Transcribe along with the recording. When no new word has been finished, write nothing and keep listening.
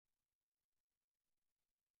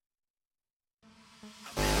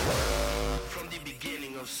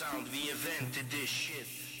of sound, we invented this shit.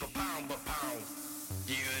 Ba pound.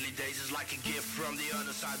 The early days is like a gift from the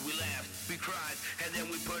other side. We laughed, we cried, and then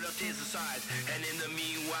we put our tears aside. And in the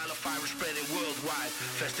meanwhile, a fire is spreading worldwide.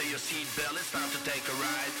 Fasten your seatbelt, it's time to take a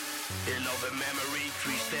ride. In love and memory,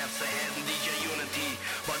 3 steps ahead in DJ Unity.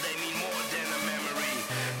 But they mean more than a memory.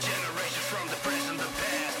 Generations from the present, the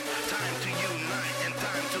past. Time to unite and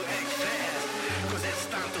time to act fast. Cause it's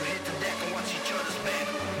time to hit the deck and watch each other's back.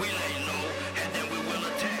 We lay low, and then we will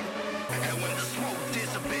attack. And when the smoke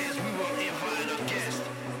disappears, we will invite a guest.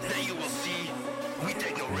 Then you will see, we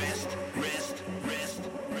take no rest.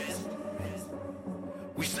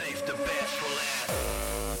 We save the best for last.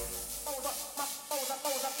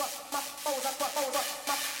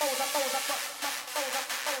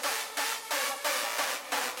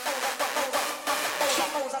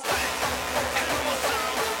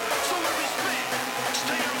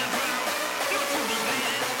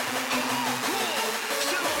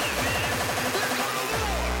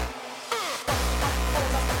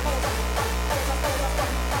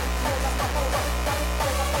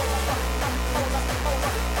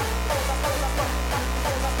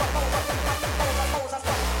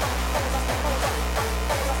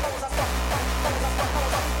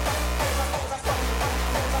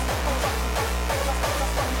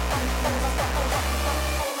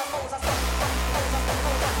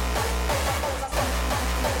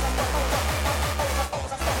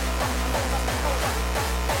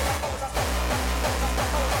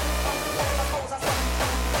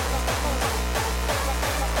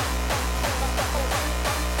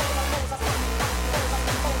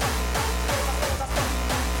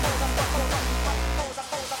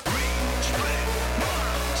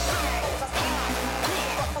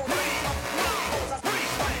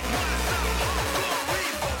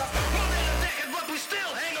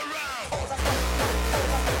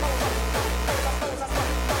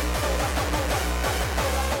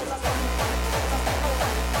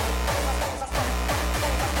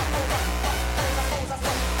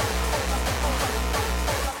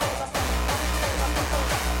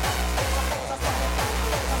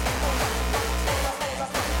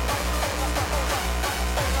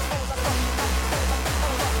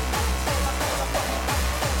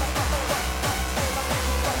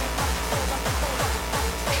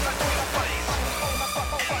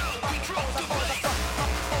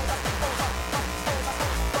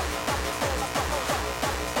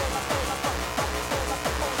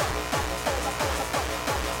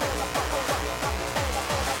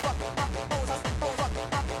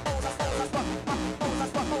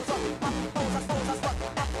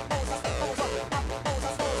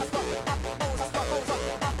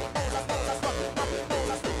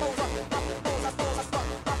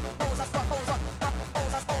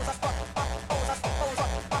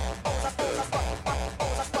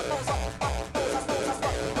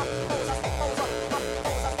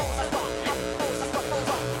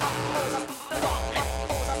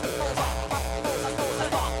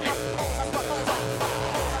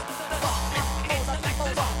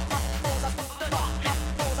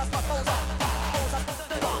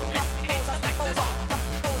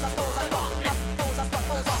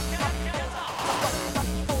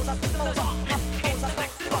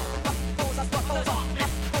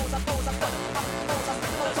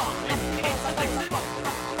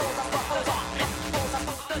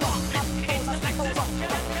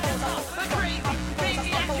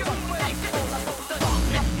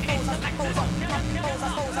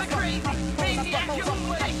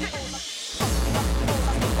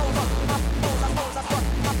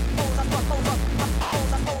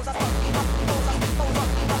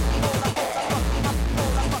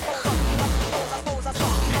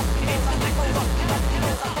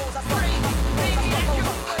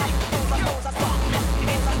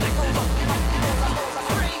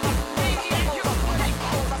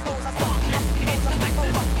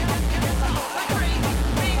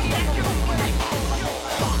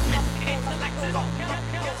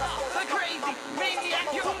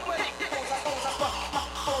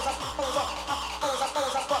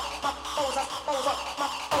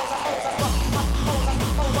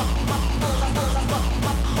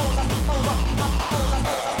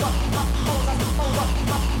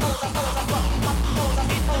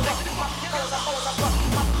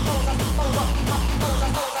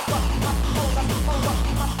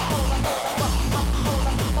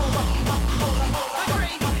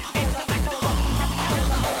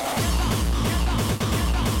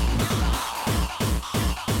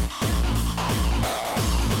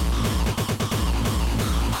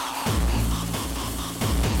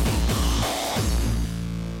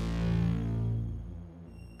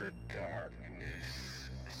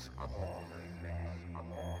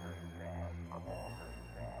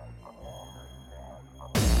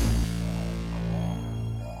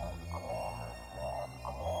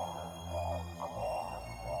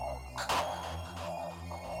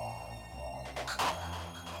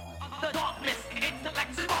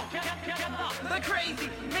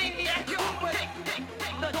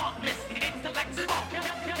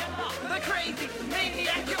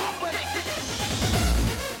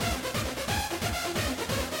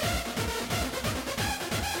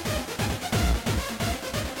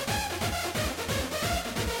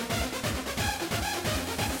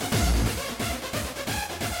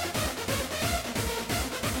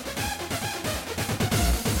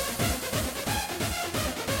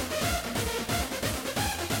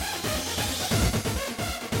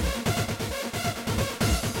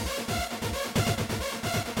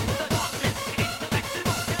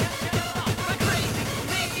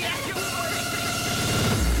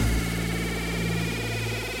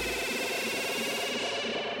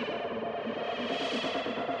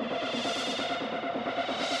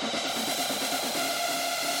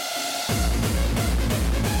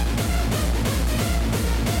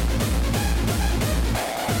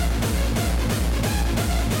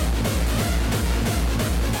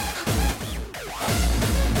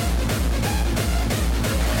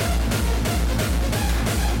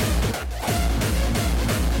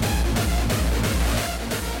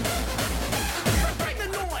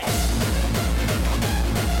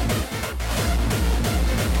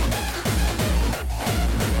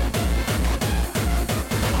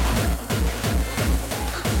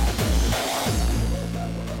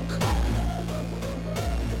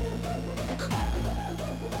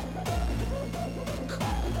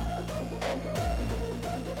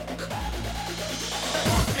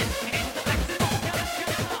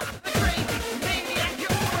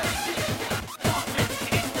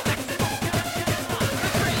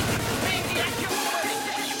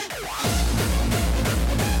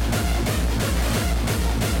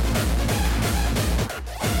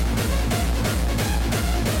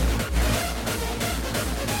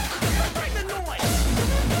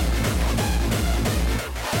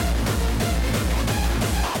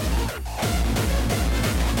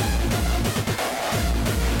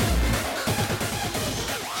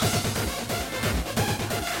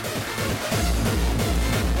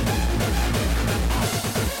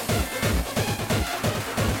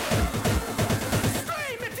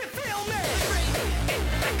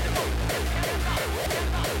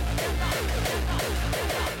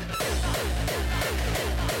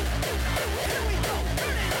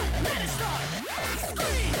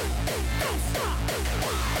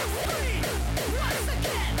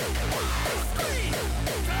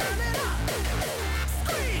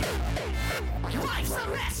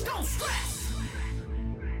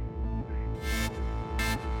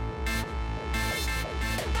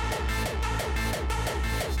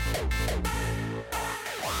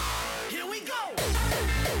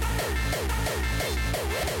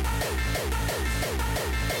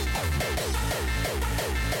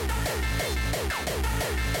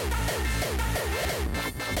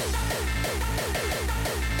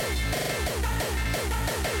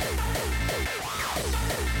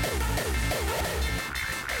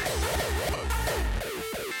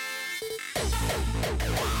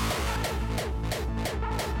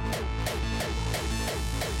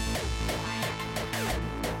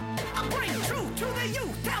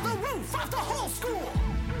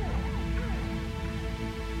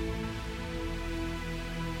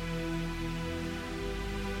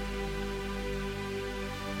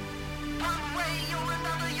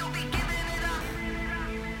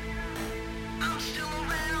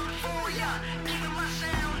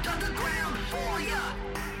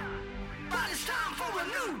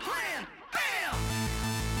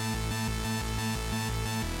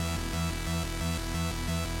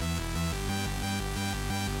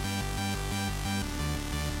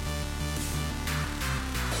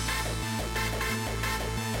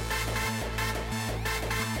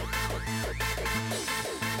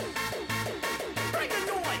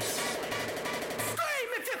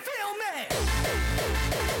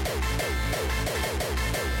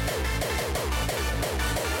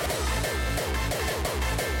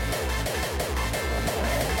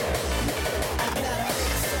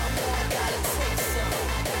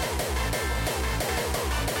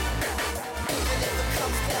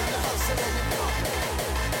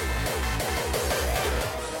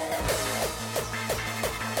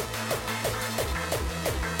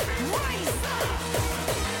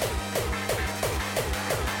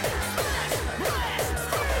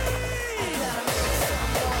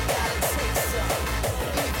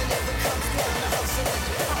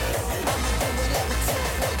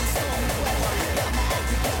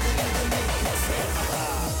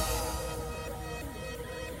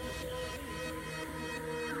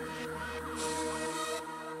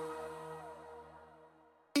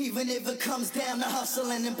 Even if it comes down to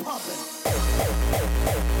hustling and pumping.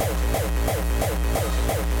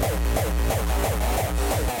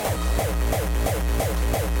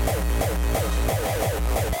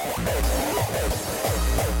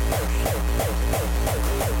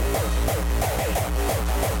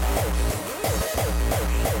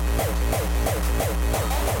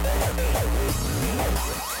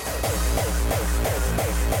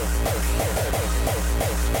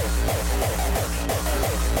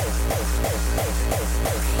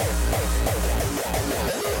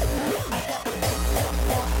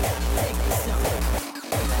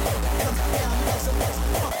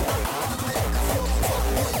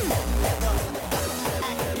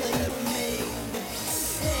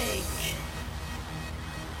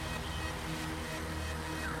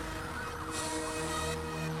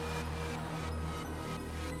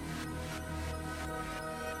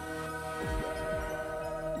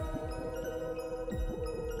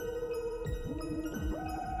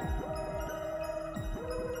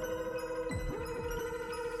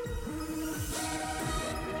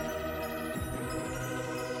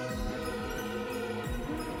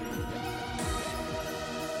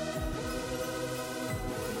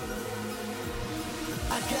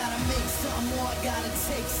 Gotta make some more, I gotta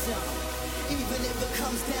take some. Even if it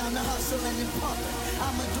comes down to hustling and pumping,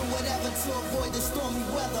 I'ma do whatever to avoid the stormy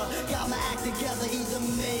weather. Got my act together, either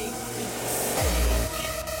make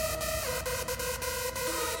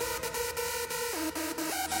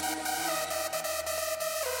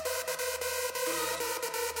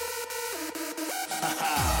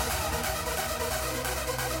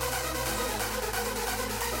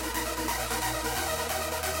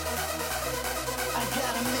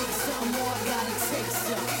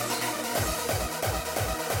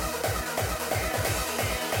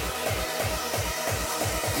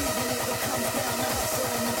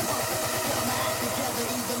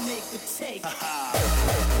mistake.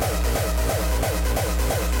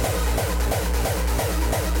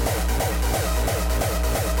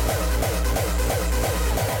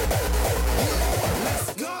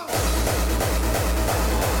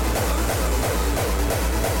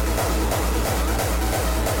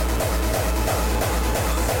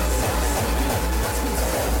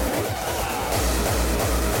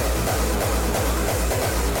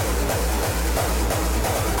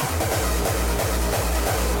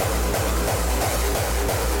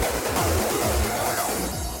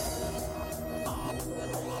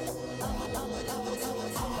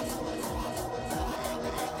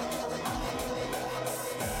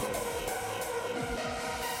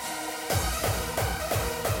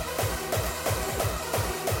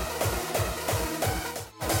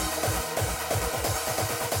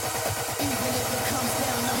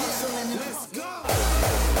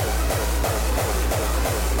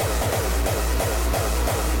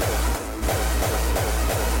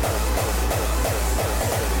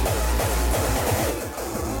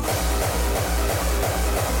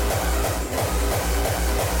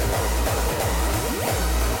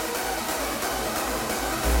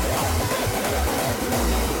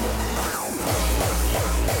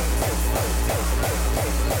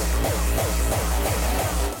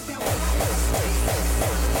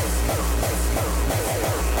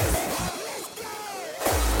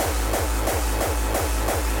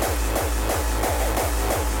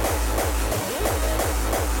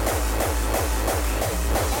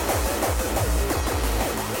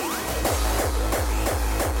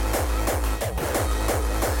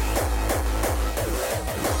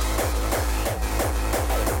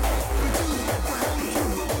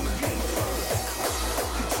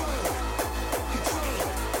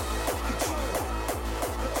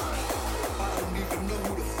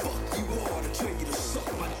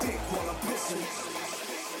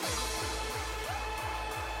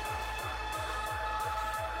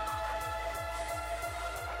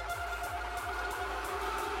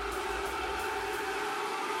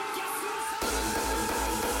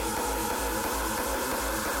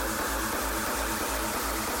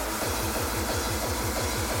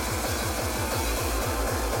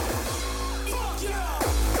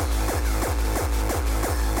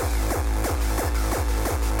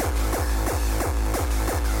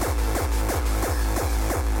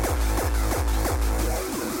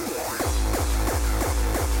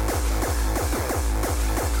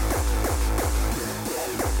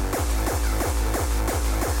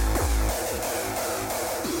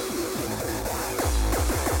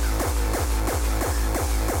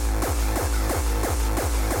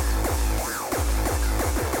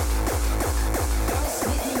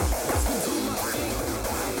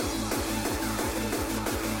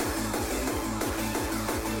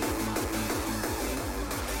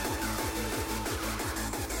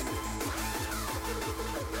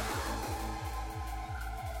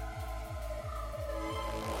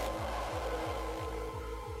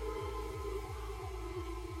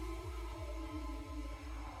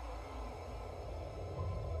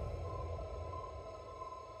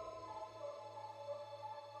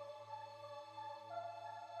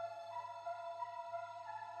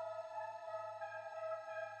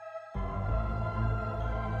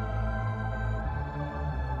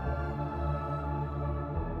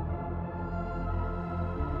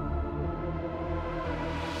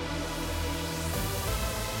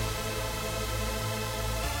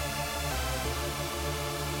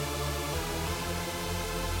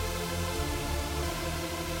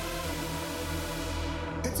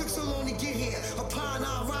 get here upon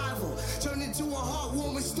our arrival. Turn into a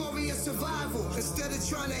heartwarming story of survival. Instead of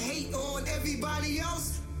trying to hate on everybody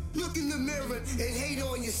else, look in the mirror and hate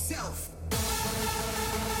on yourself.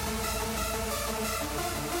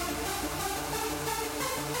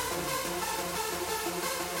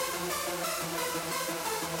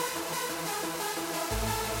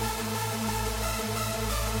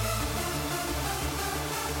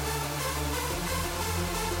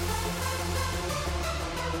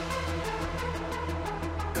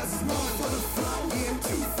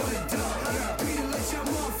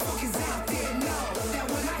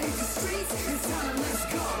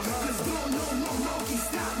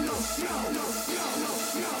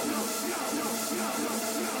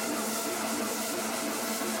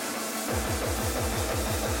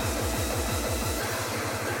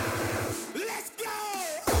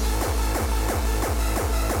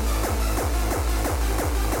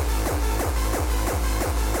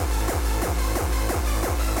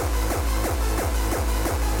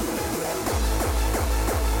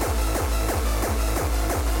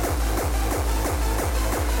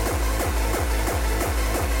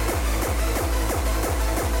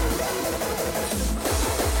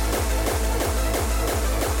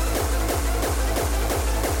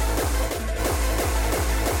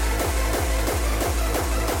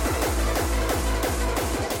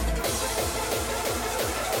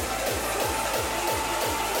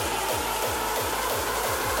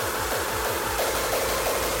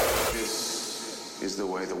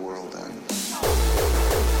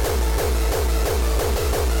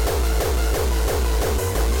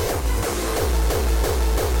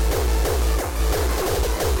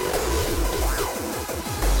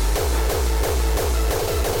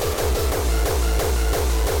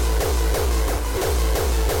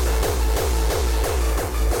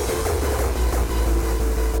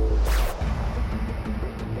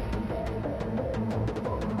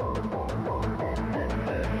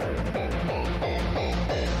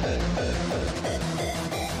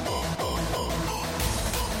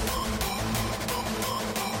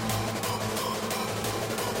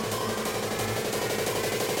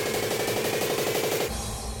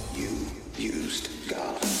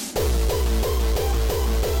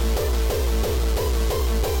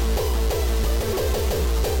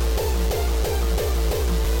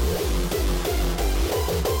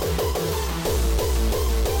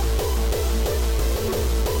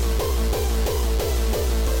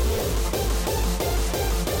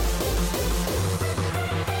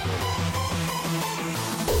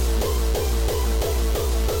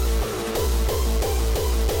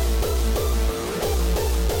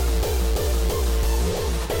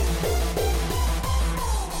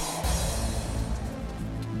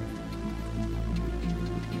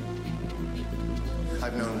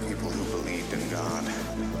 I've known people who believed in God.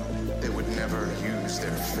 They would never use their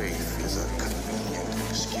faith as a convenient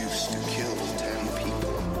excuse to kill 10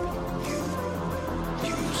 people. You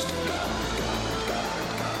used God.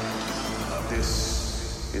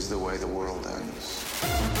 This is the way the world ends.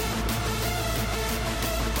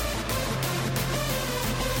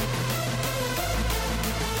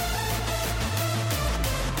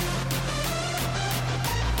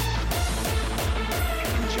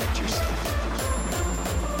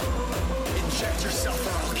 Inject yourself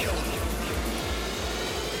or I'll kill you.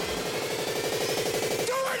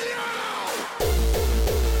 Do it now!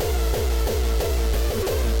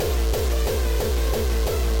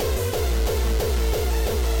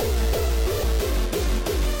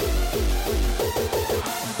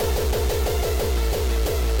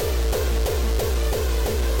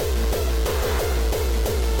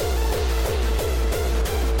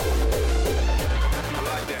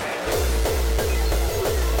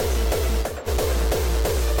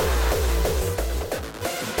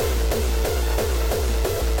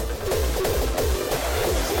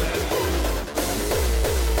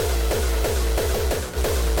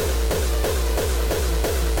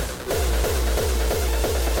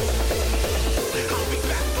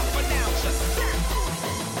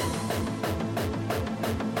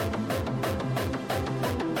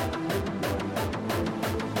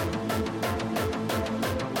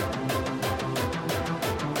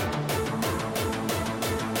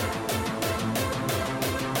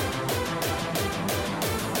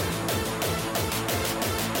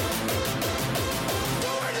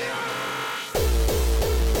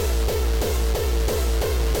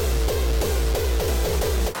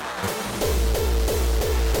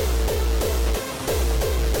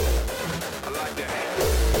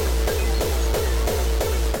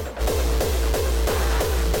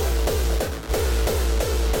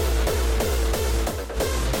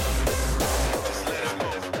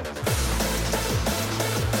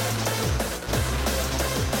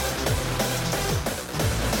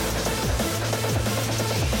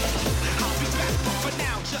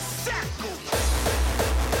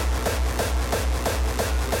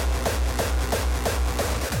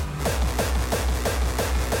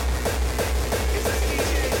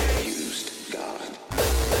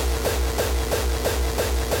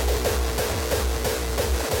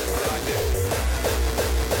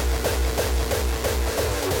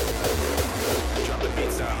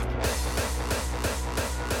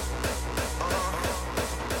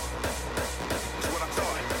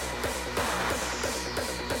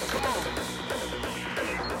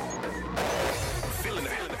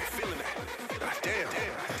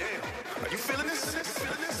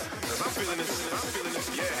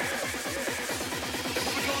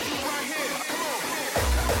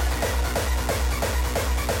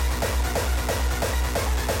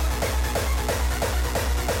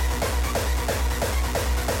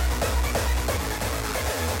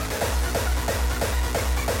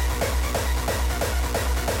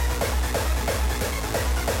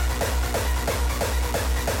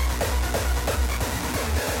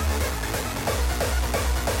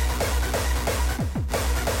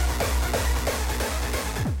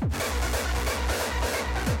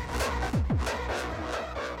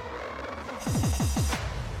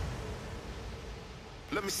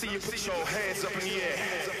 get your hands up in the air.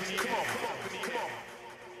 Come on.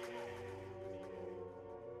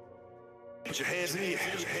 Put your hands in the air.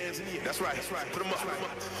 That's right. Put them up.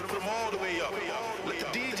 Put them all the way up. Let the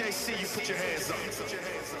DJ see you put your hands up.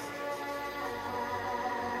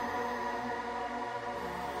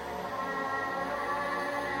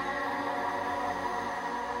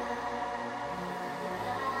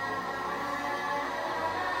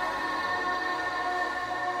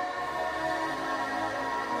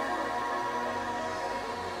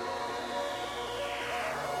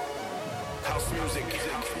 House music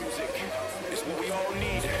is what we all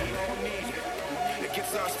need. It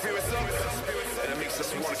gets our spirits up and it makes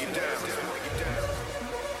us want to get down.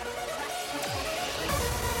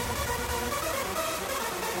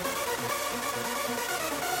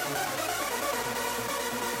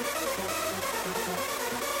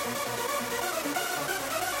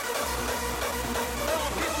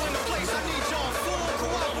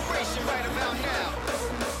 Right about now,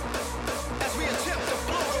 as we attempt to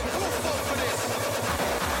blow the roof over this.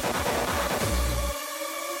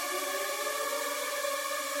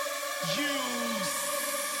 You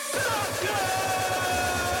sucker!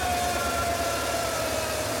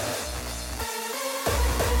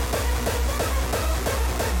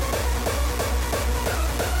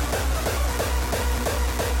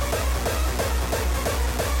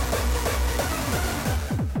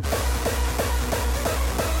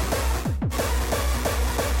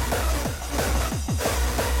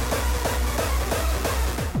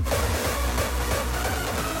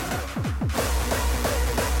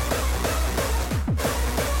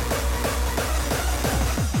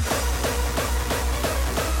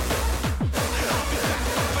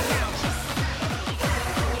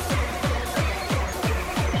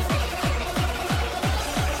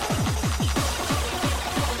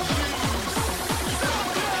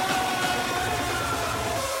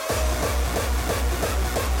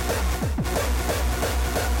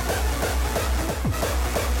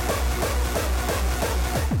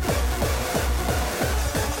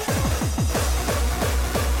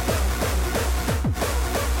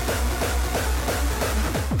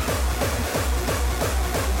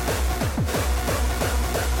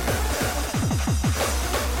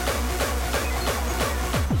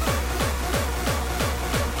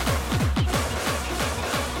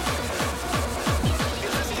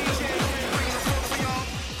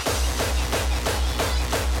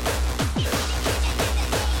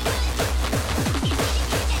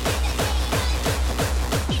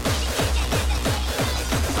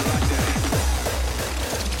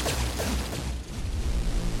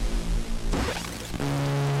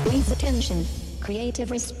 Please attention.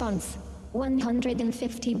 Creative response.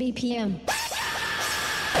 150 BPM.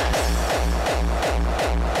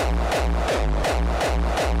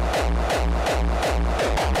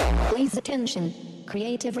 Please attention.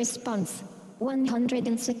 Creative response.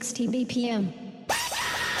 160 BPM.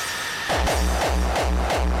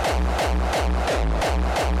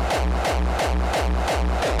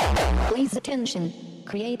 Please attention.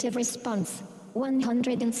 Creative response.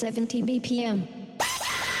 170 BPM.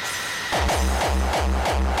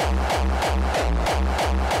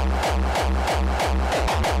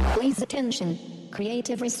 Please attention.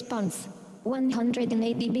 Creative response.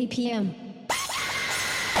 180 BPM.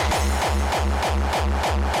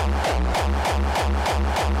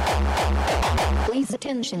 Please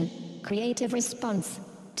attention. Creative response.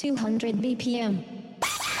 200 BPM.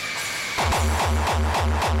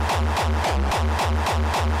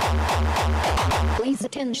 Please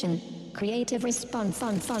attention. Creative response.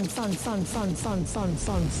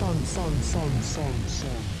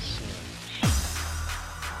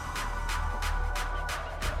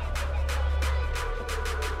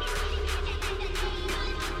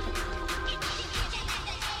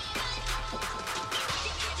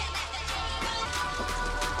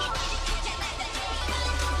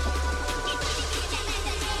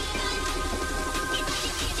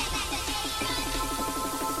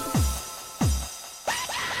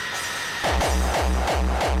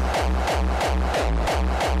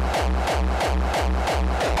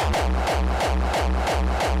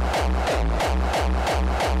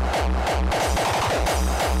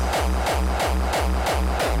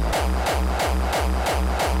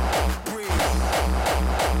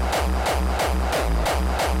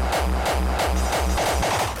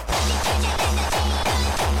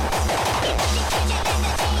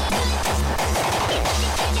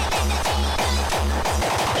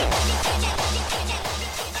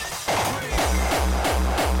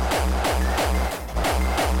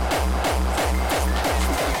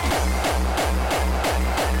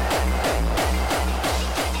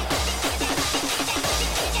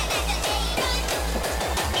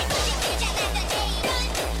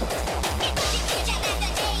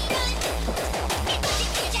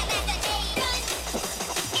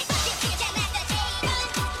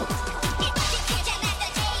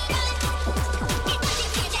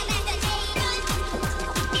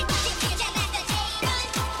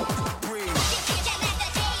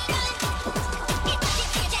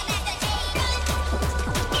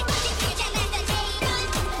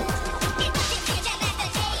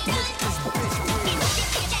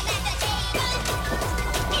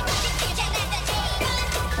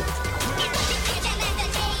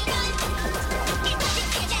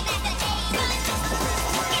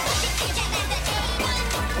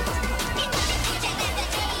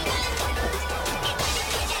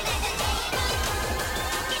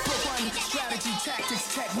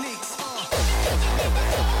 tactics, techniques.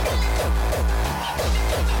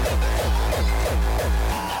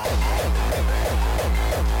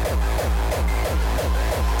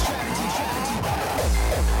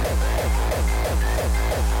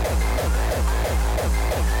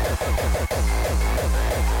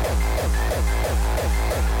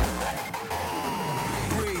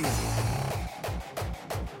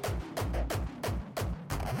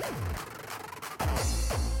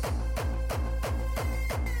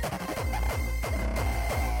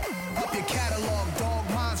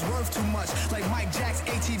 Like Mike Jack's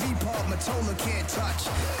ATV Paul Matola can't touch.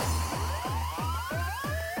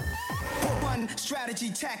 One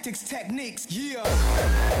strategy, tactics, techniques, yeah.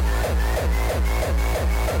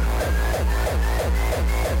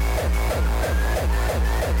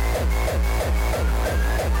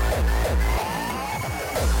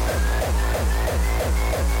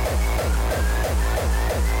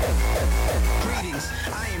 Greetings,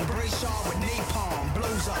 I embrace y'all with napalm.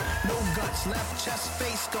 Blows up, no guts, left chest,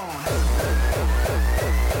 face gone.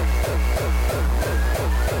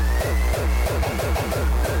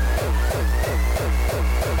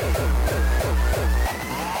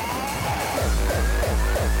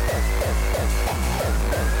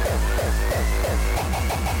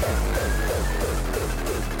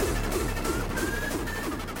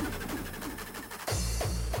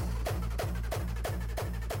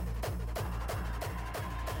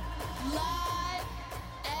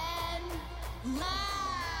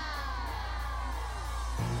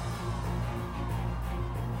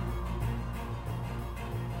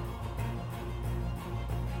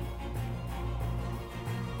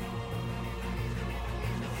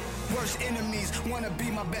 Worst enemies wanna be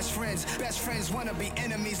my best friends wanna be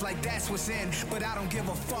enemies, like that's what's in. But I don't give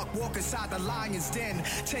a fuck, walk inside the lion's den.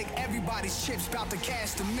 Take everybody's chips, bout to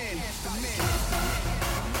cash them in.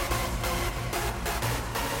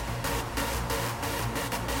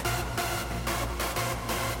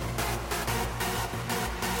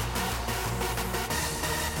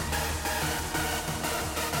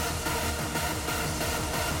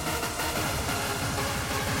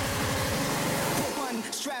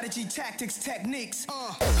 Strategy, tactics, techniques.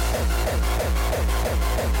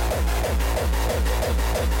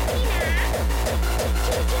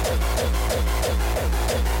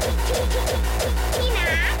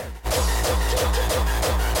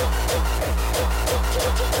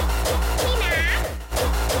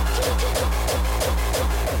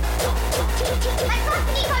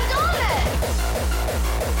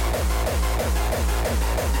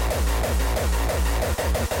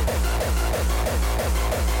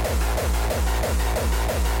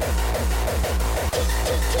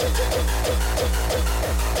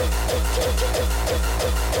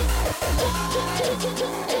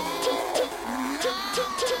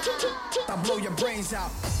 I'll blow your brains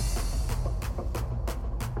out.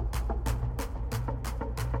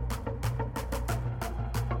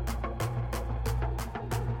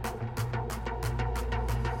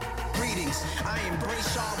 Greetings, I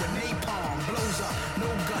embrace y'all with napalm. Blows up, no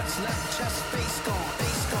guts, left chest, face gone,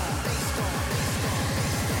 face gone, face gone, face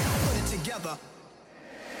gone. Put it together.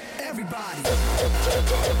 Everybody.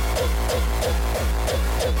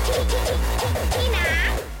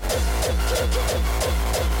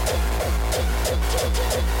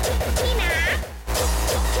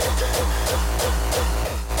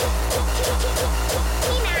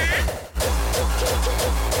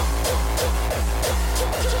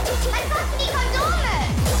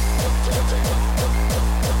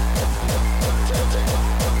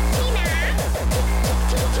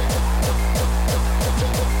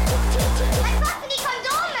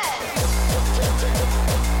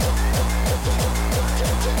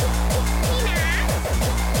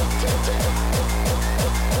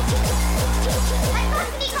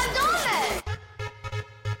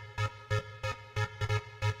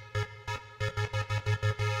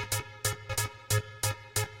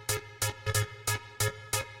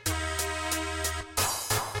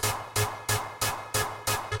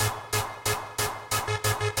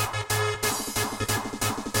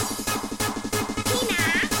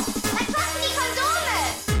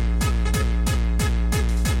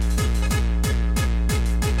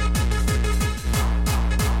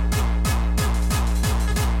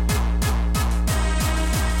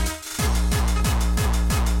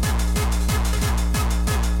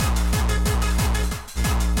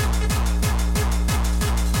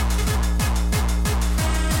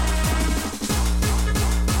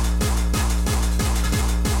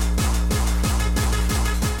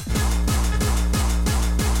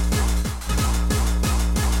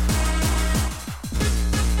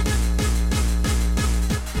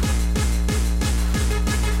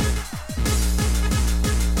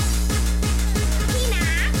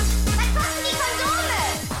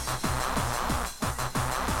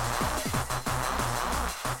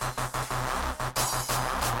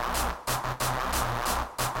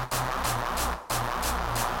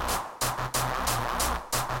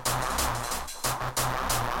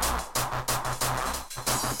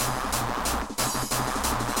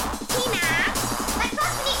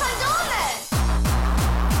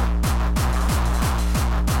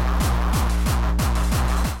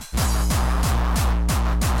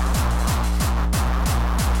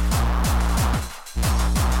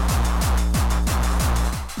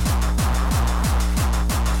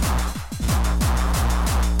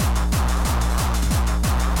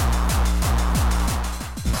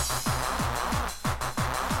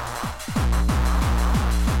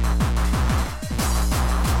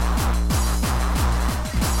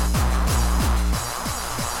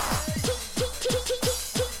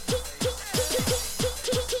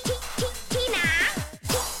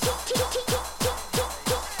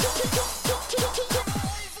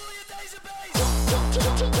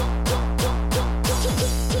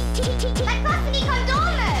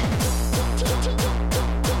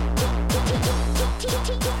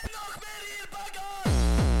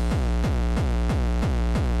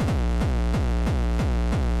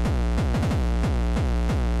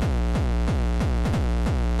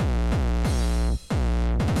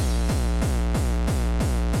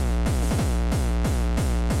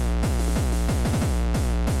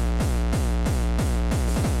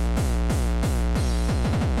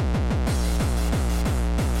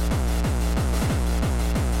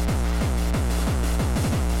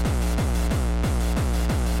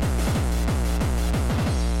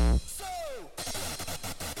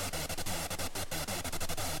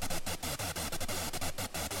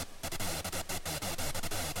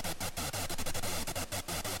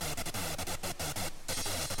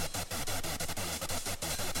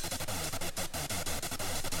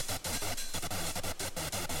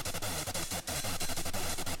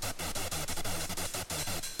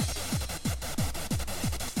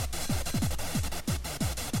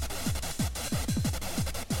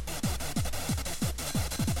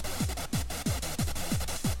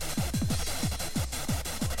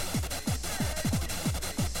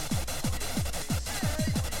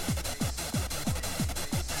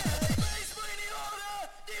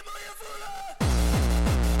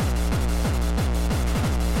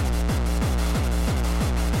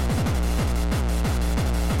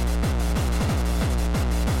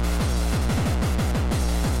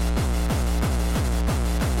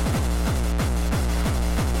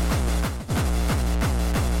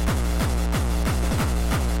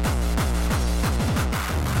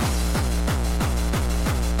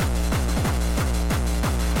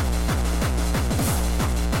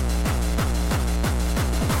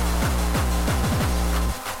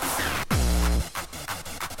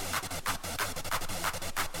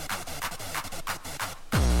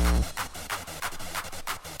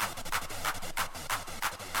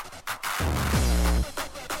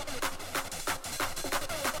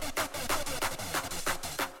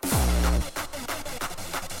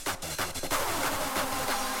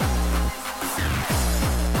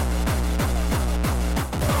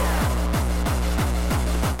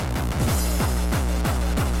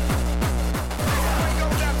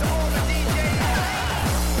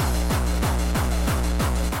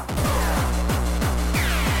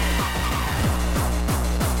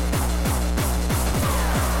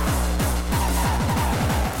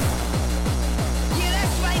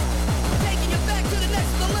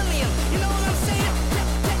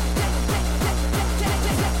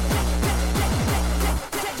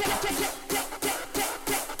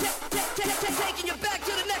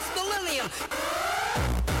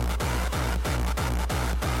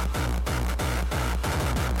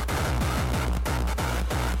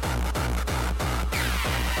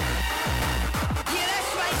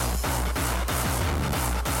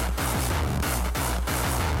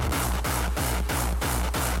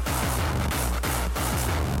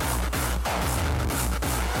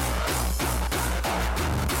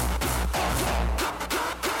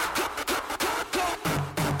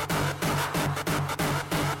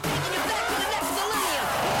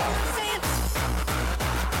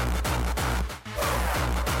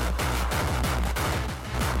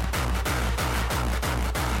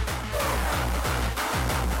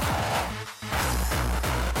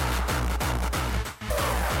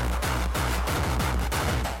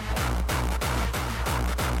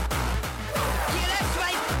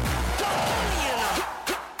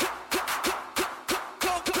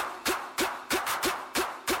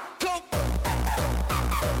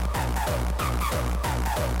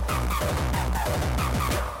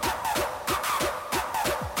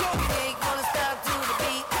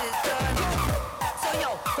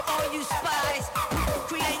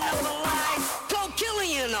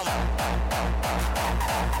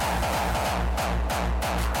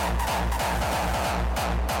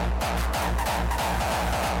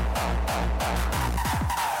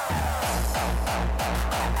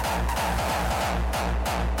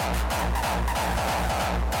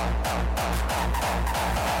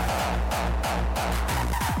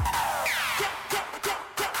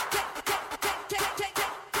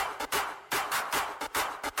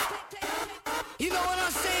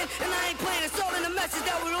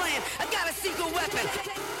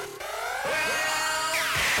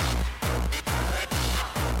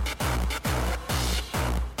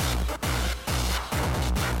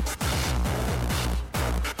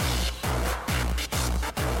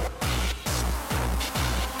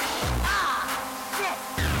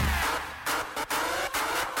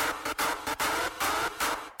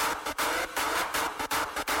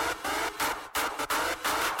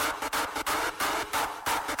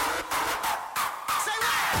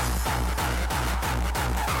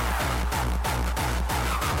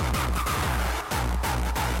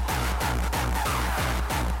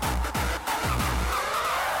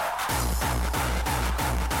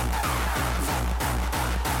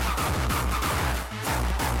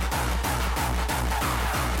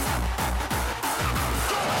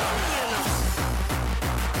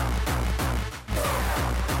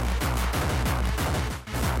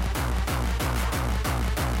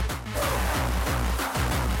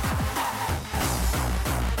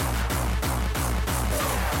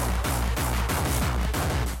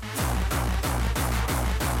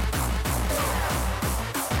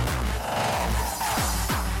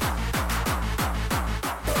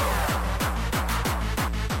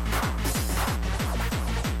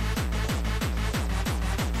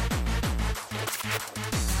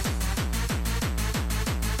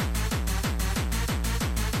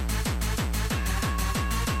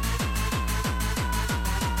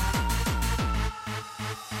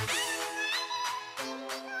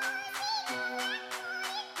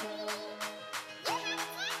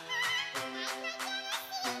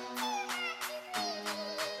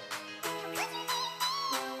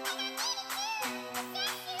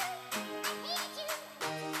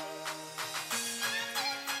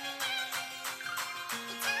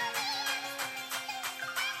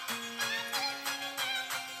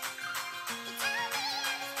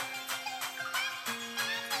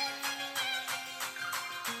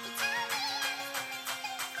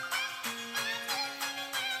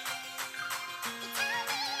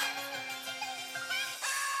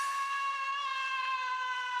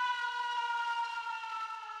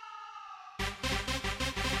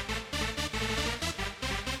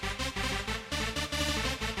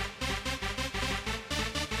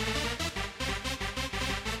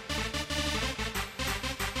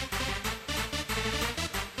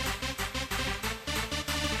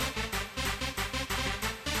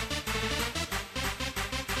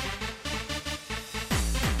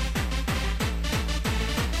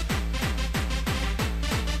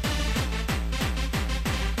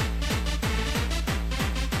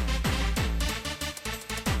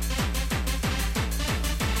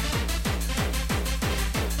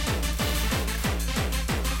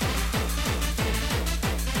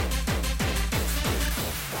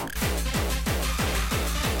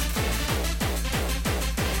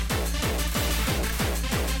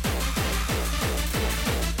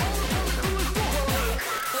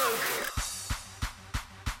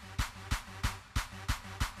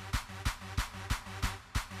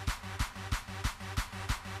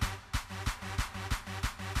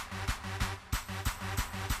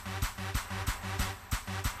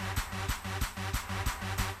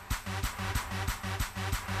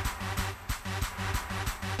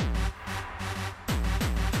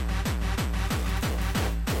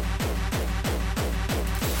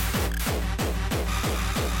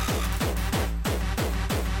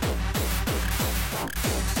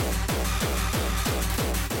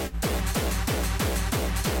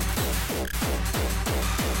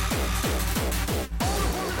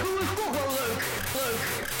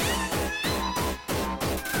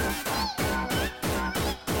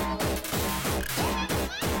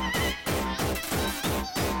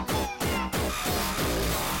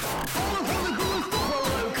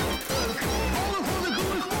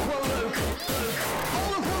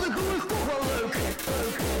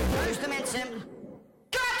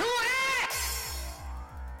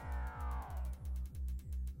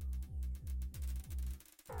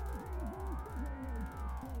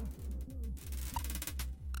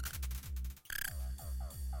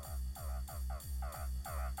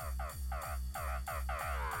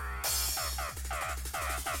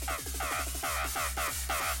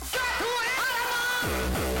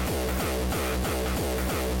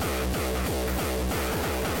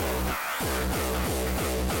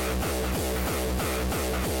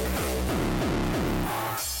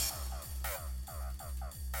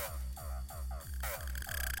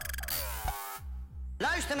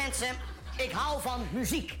 mensen, ik hou van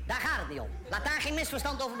muziek. Daar gaat het niet om. Laat daar geen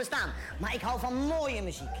misverstand over bestaan. Maar ik hou van mooie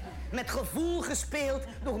muziek. Met gevoel gespeeld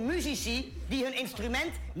door muzici die hun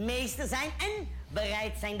instrument meester zijn en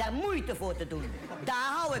bereid zijn daar moeite voor te doen.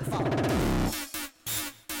 Daar hou ik van.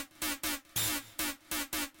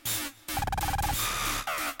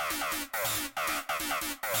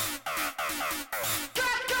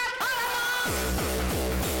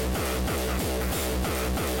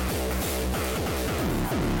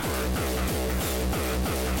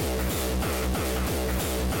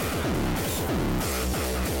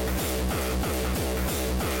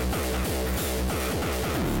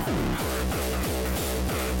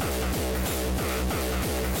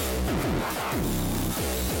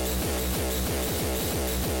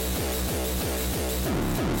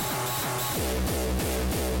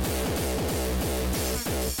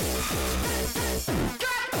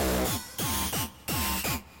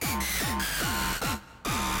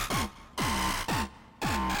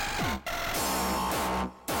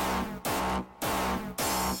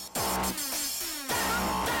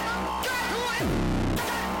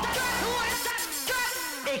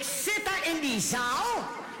 Ik zit daar in die zaal,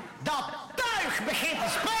 dat tuig begint te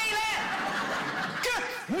spelen.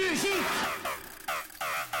 Kut muziek.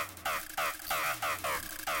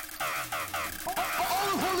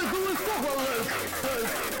 Oh, van de doel is toch wel leuk.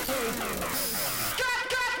 Kut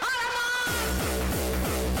allemaal.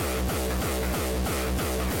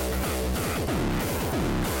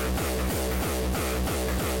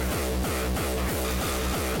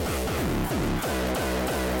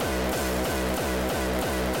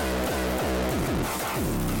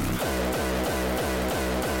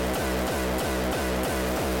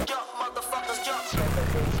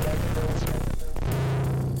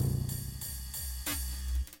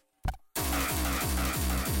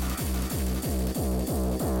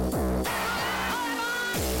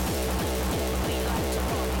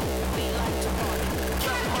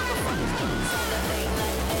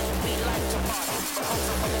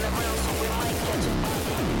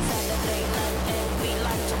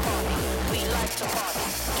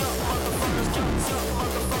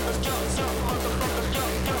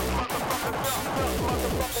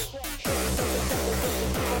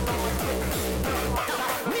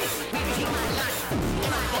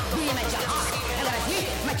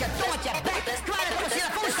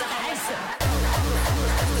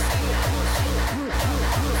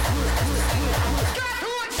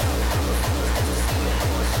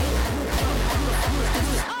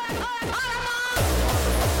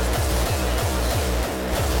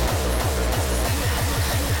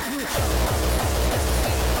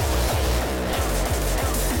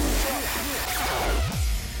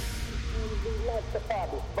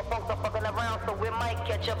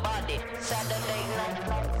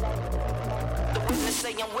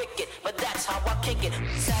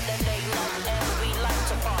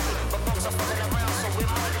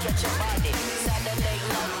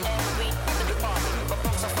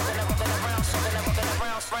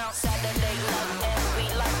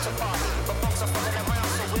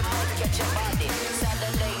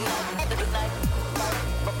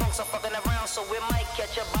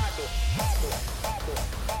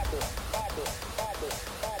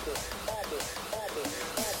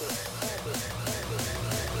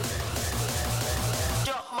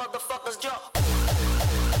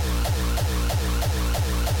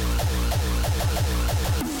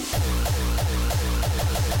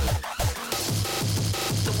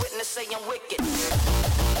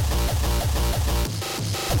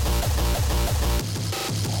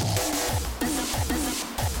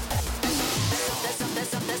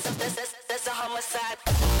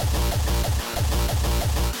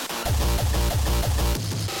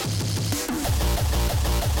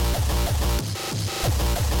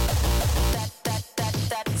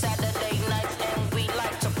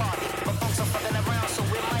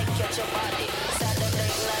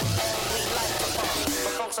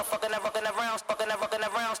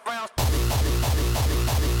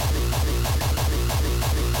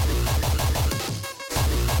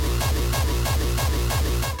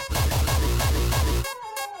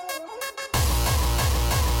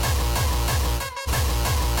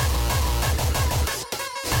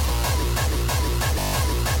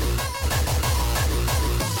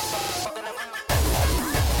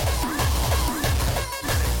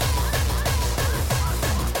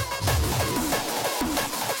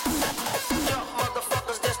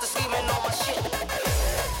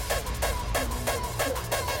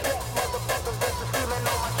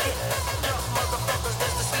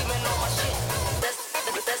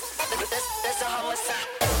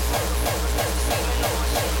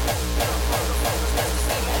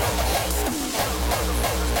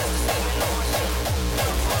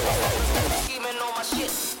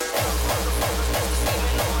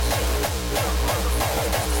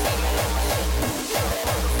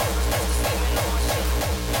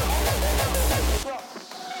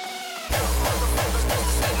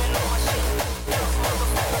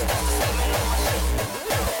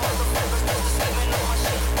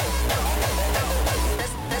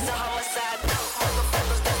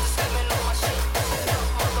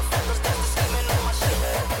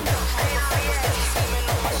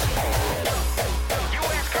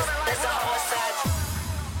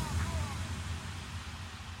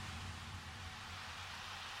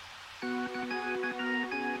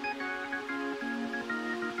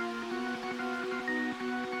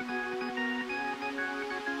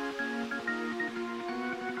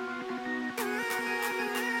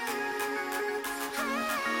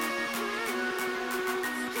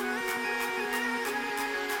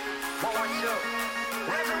 I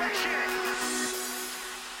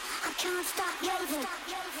can't stop raving.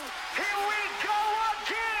 Here we go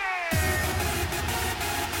again!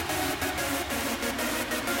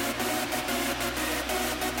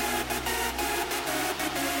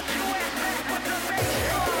 US back with the bass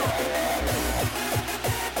drum.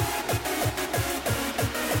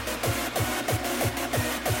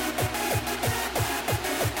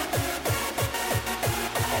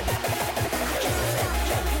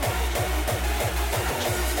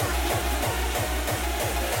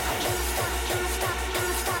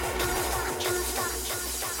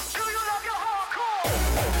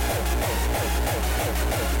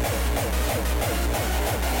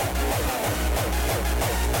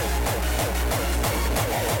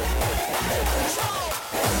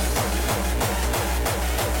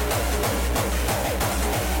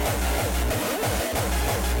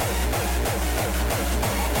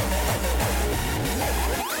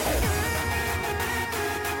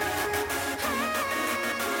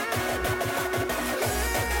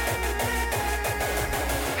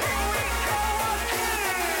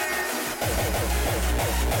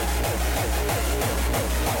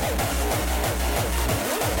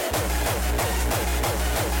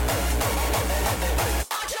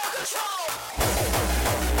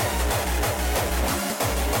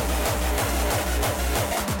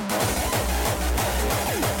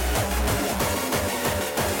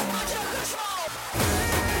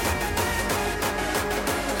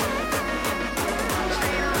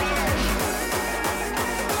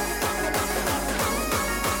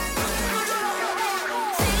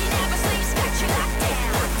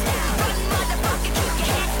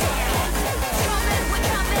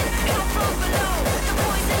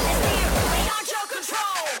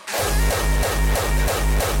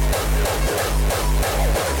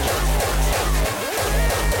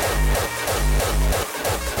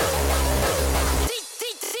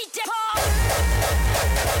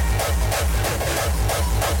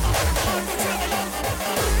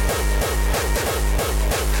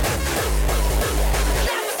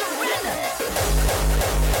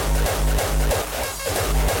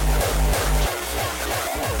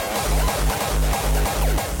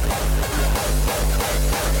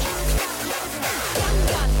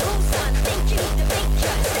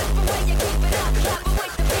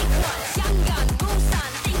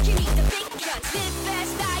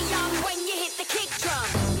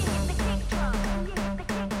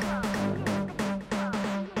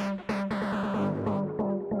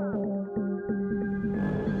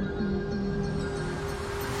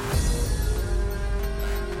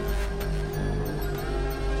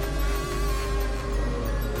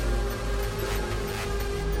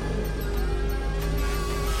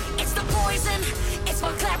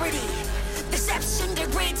 Deception,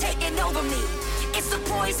 degree taking over me. It's the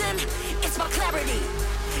poison, it's my clarity.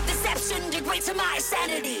 Deception, degree to my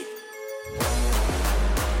sanity.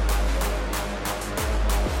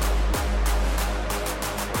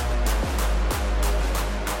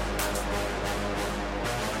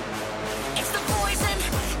 It's the poison,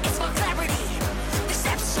 it's my clarity.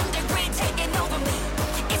 Deception, degree taking over me.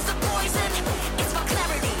 It's the poison, it's my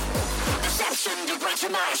clarity. Deception, degree to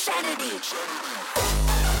my sanity.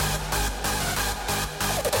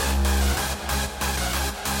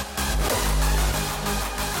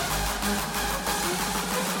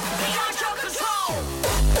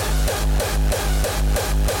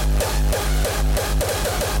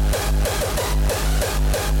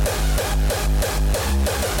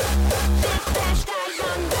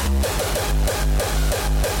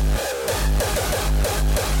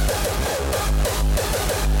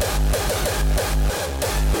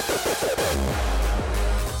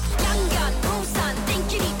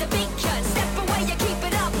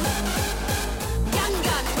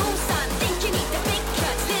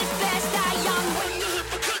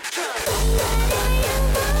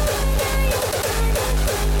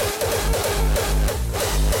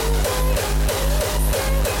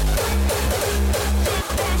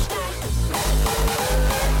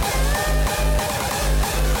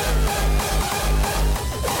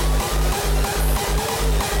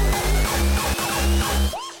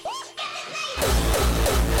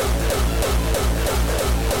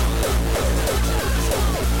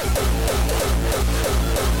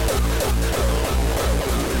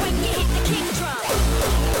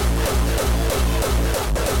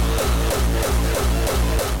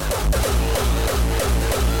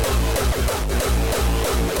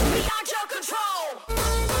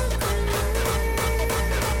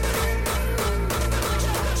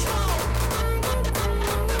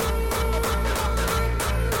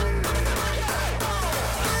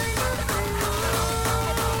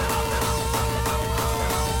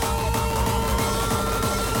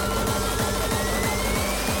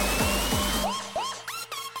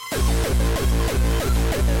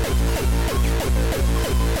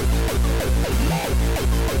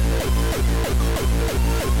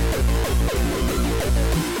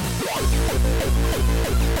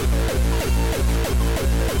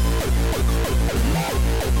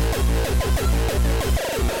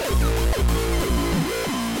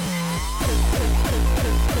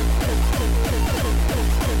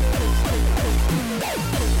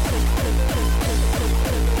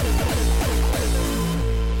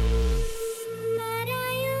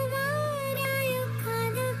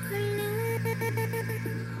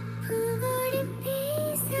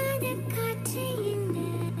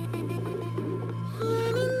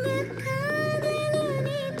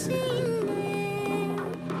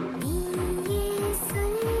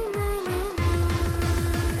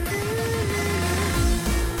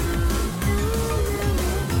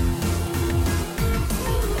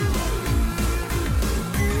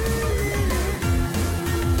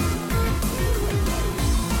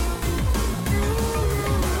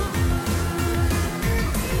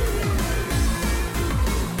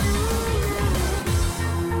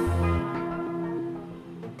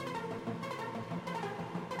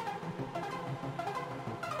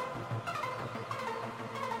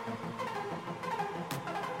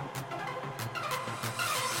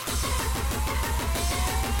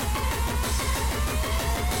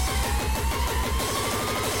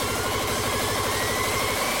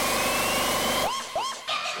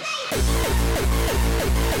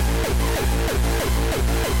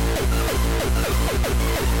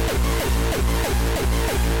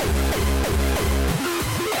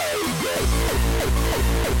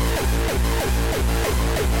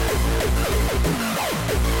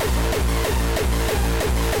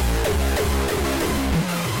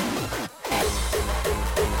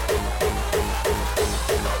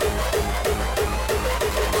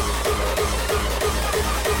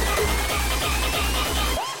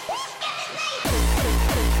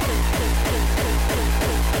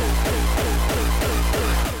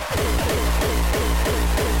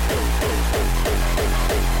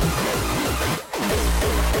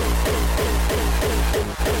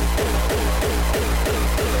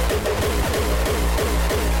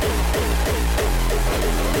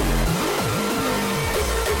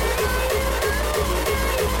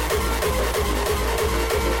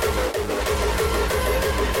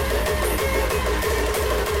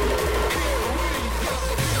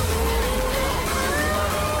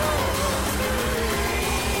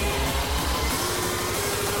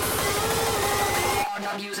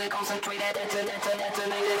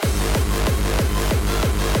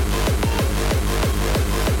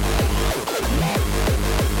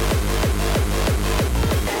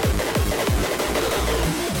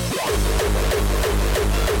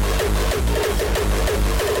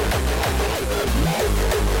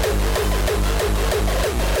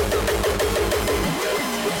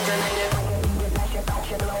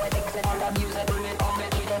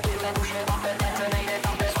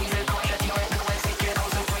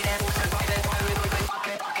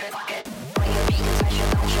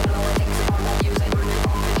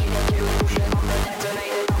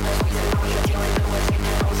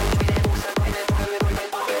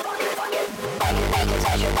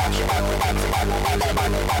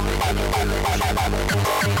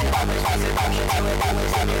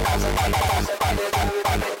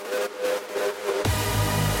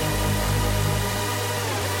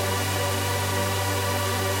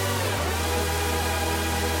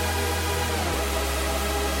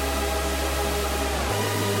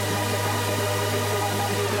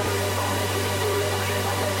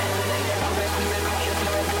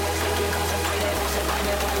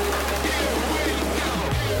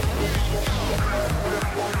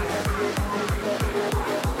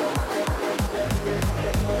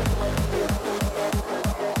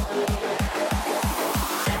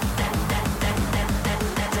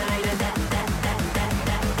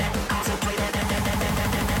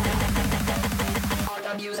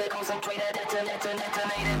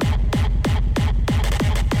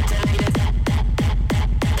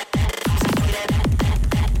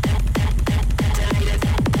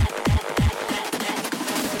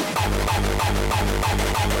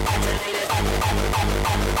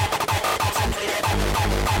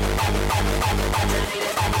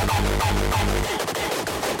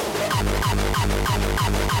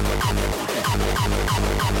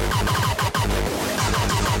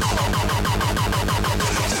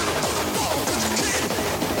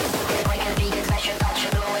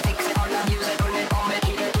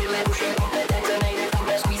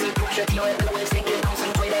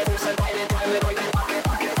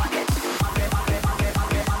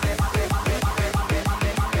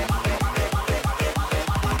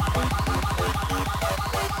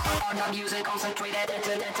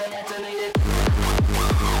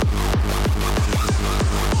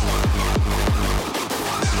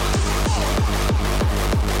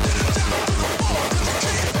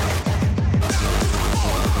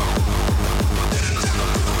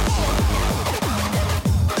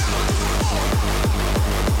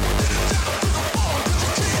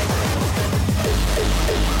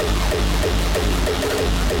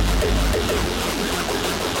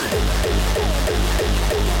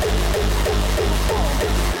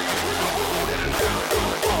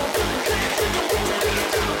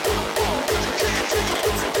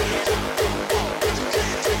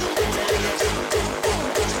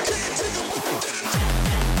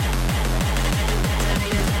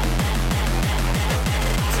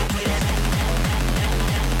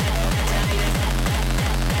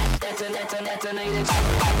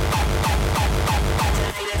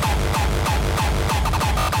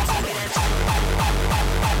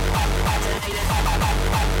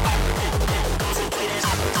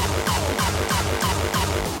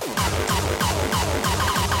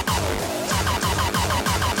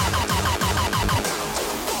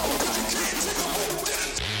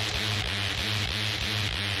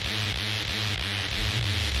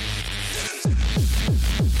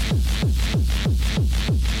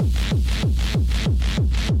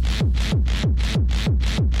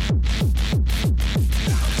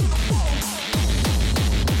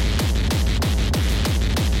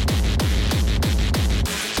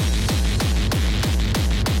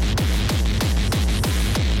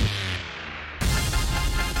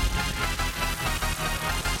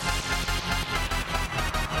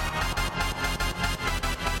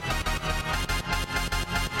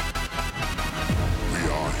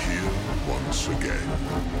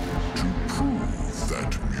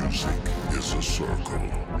 a circle,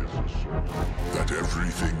 that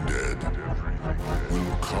everything dead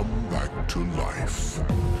will come back to life.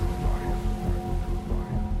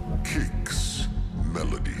 Kicks,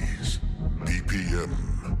 melodies, BPM,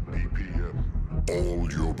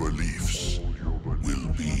 all your beliefs will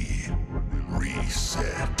be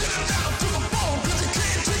reset. Get it down to the bone, 'cause you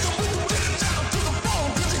can't take 'em with you. Get it down to the bone,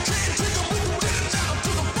 'cause you can't take 'em with you. Get it down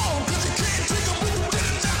to the bone, 'cause you can't take 'em with you. Get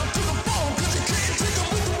it down to the bone, 'cause you can't take 'em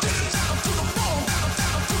with you. Get it down to the bone,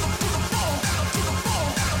 down to the bone, down to the bone,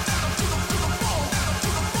 down to the bone, down to the bone, down to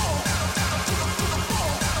the bone, down to the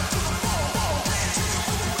bone, down to the bone. Can't take 'em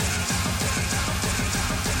with you. Get it down, get it down,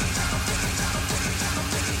 get it down, get it down, get it down,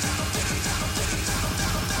 get it down, get it down, get it down,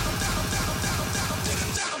 get it down, get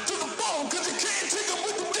it down to the bone, 'cause you can't take 'em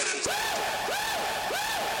with you. Get it down.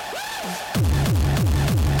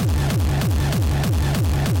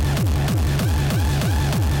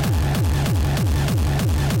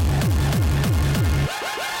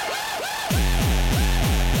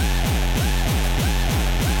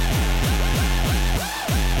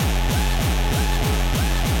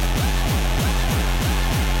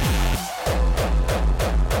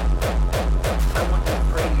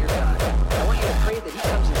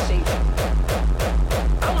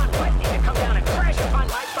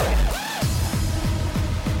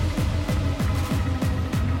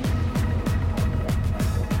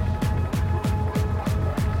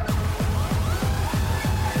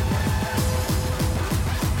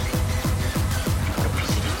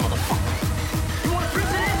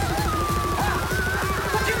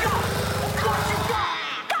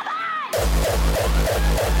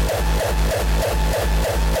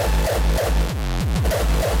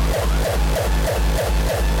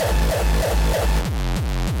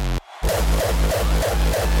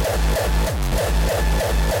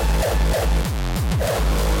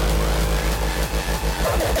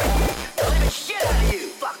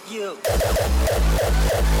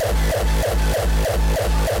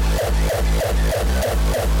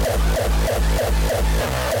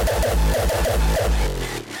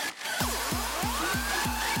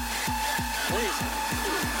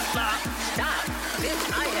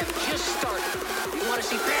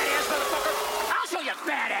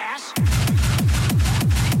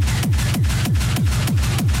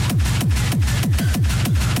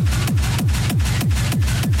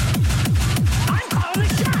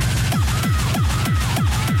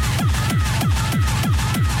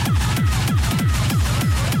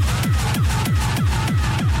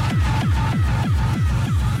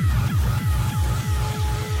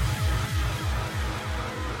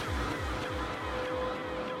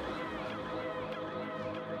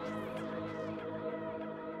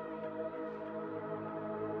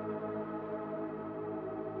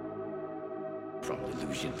 From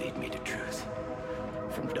illusion lead me to truth.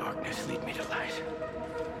 From darkness lead me to light.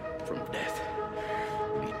 From death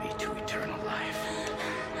lead me to eternal life.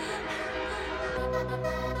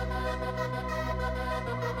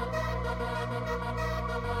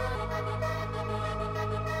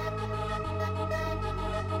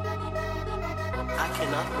 I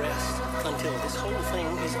cannot rest until this whole thing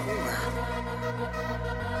is over.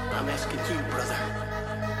 I'm asking you, brother,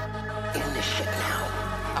 end this shit now.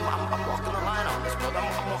 I'm walking the line on this, brother.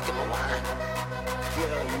 I'm walking the line.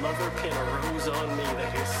 Well, mother pin a rose on me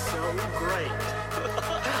that is so great.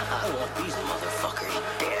 I want these motherfuckers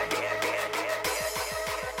dead, dead, dead, dead, dead.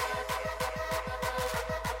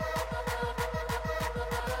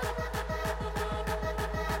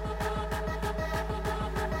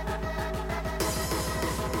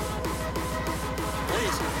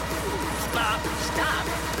 Please, stop.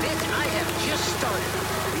 Bitch, I have just started.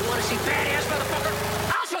 You want to see badass, motherfucker?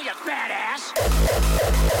 I'll show you badass.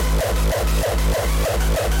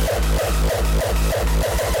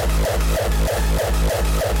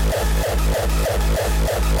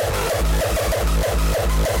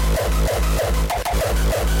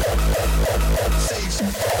 Save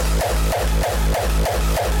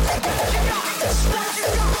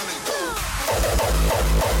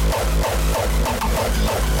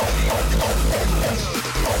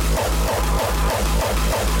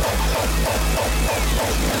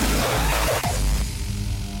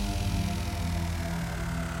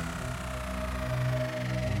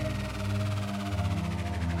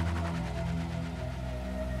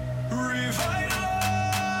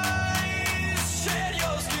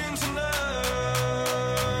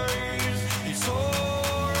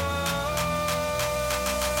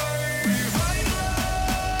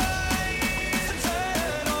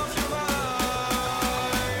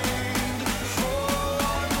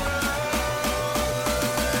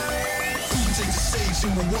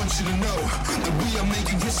want you to know that we are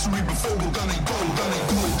making history before we're gonna go.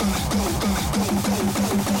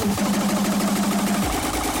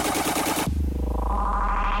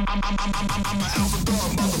 I'm an alpha dog,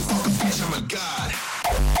 motherfucker, bitch, I'm a god.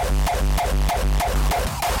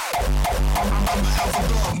 I'm an alpha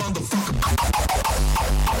dog, motherfucker.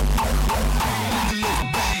 You look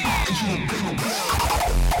bang, and you don't pay no blood.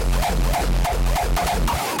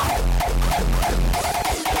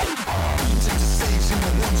 You take the stage and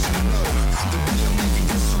I want you to know that we are making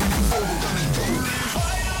history before we're gonna go.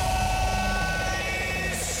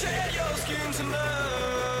 Shed your skin tonight.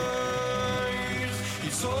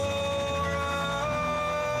 It's alright.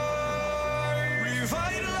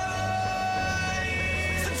 Revitalize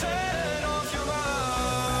and turn off your mind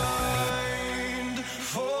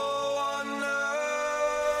for one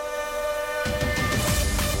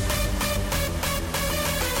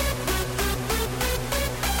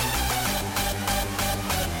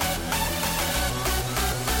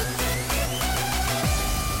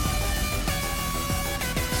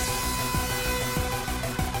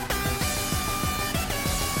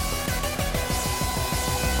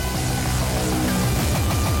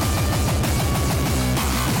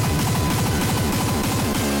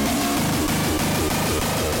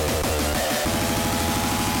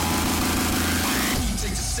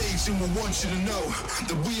And we want you to know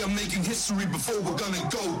that we are making history before we're gonna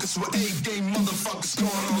go. Cause we're A-game motherfuckers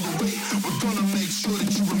going all the way. We're gonna make sure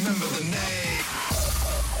that you remember the name.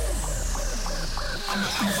 I'm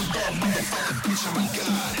an alpha dog motherfucker, bitch, I'm a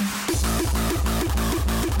god.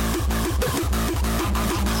 I'm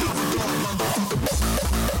an alpha dog motherfucker.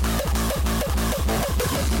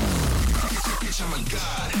 Bitch, I'm a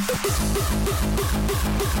god.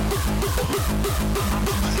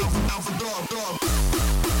 I'm an alpha dog.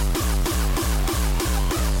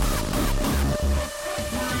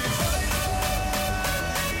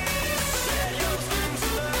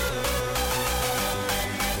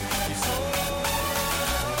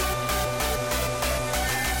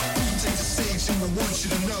 I want you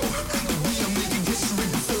to know that we are making history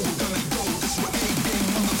before we're gonna go. Cause we're A-game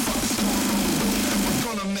motherfuckers going all the way. We're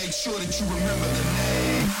gonna make sure that you remember the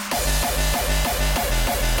name.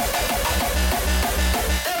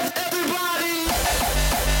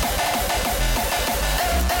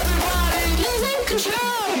 everybody losing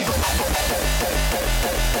control.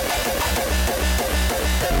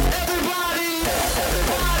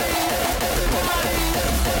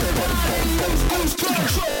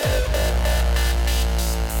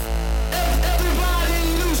 Everybody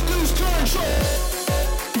lose control.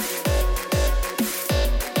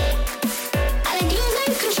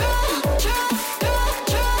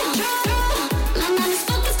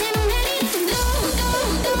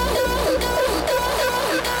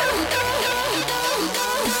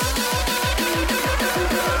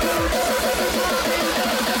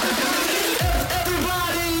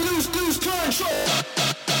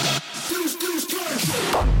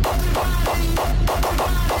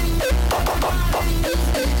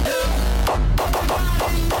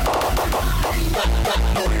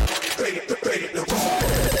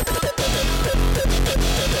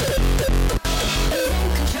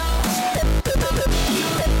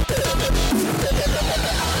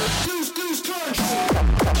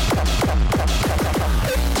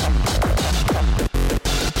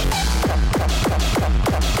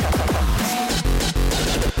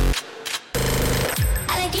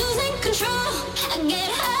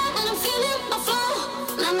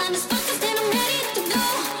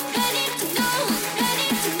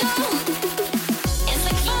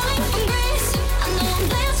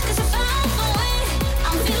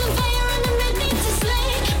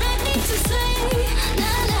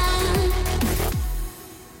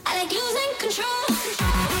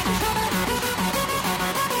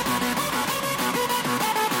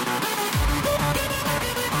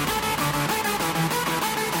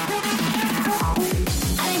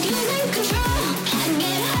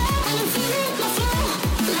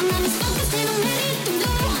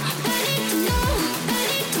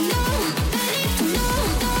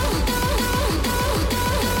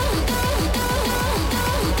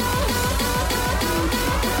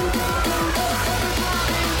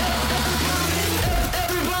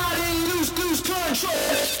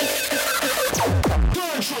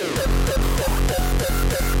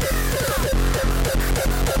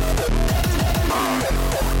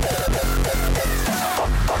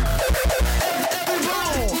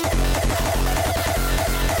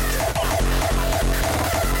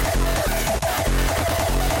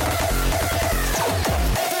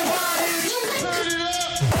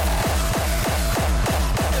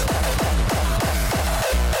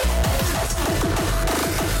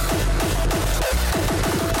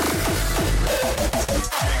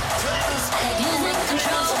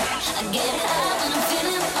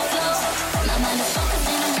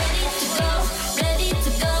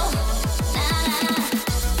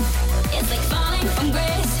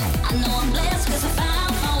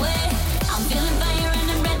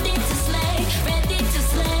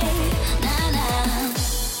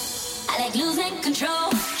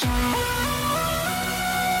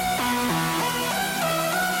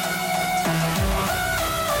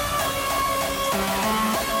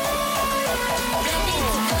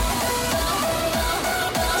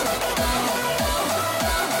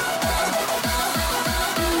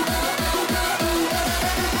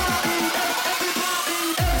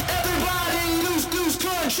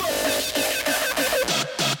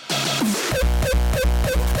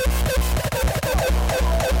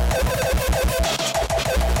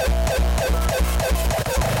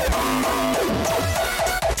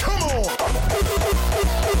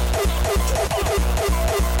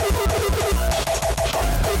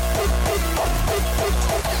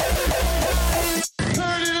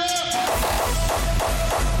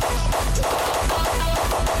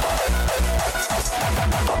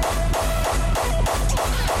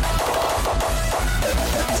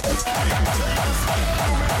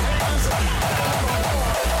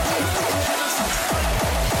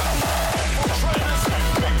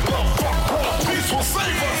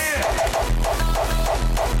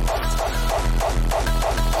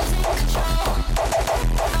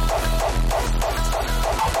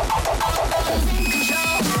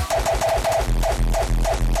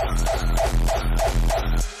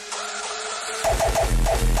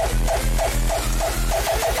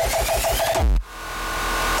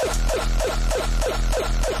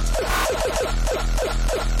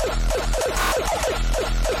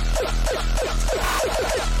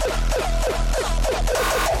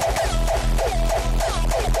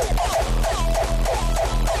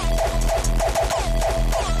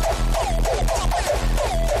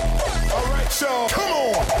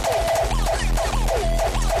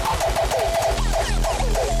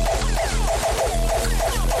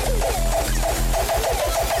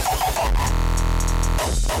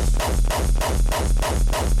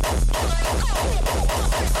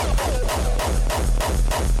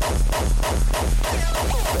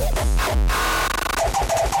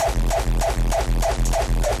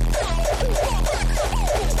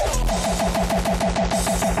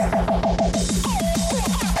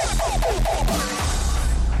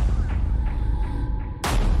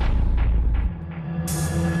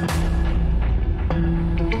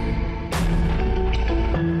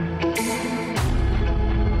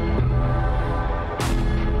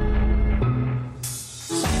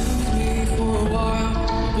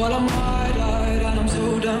 While I'm wide-eyed and I'm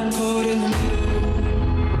so damn caught in the middle.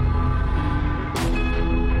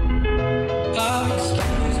 I've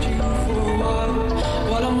excused you for a while.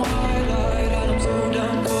 While I'm wide-eyed and I'm so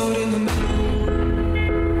damn caught in the middle.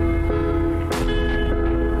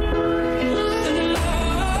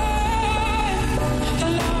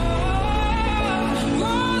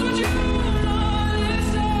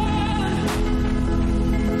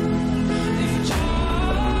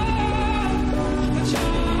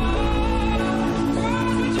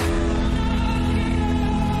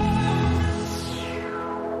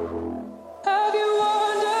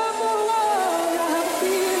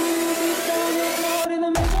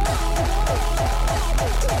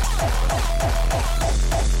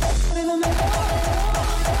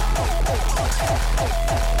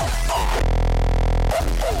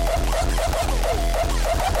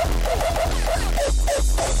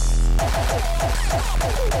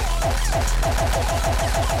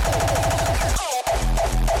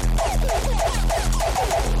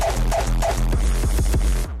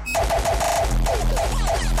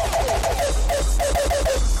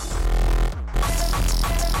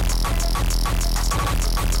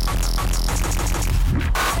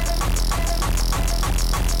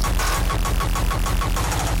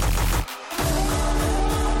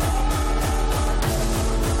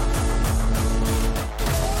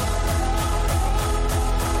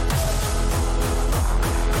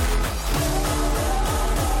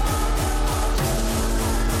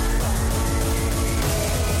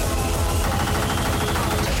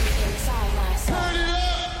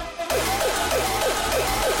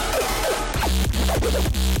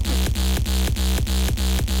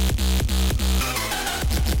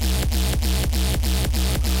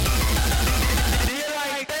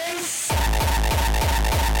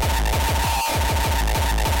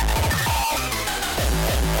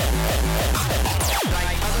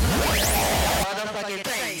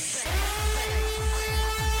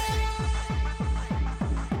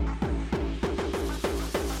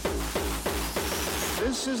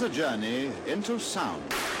 This is a journey into sound.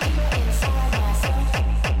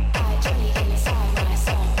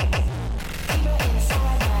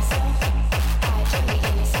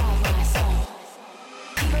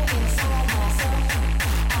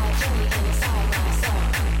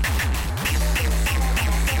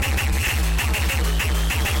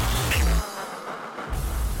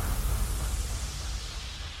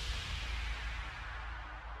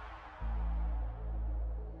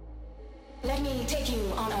 Let me take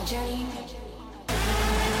you on a journey.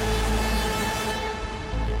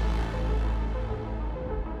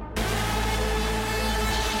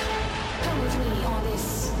 Come with me on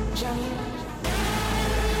this journey.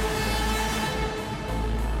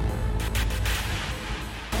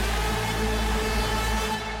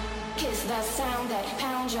 Kiss the sound that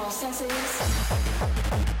pounds your senses.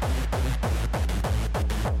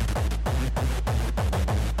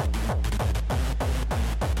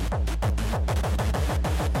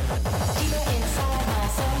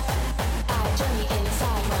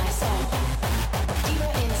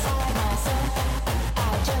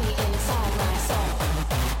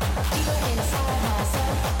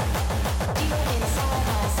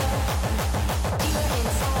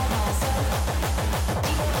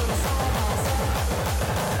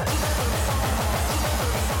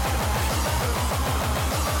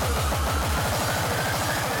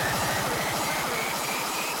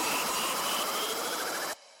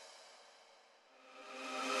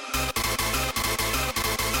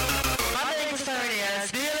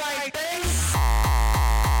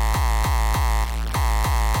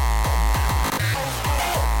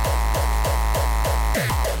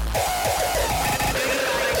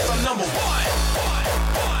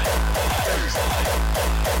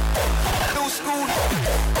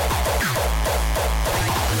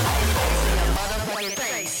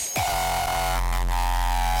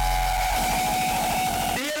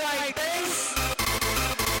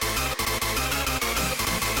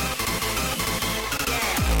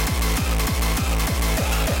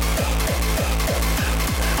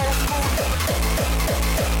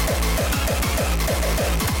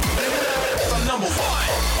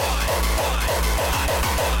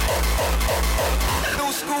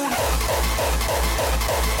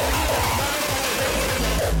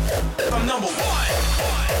 I'm number one.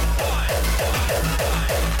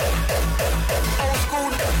 Old school.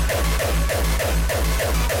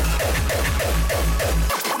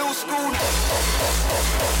 New school.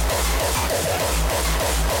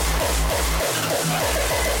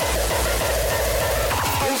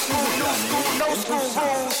 Old school, new school, no school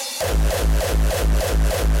rules.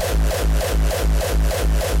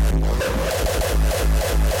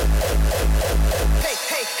 Hey,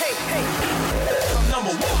 hey, hey, hey. I'm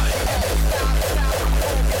number one.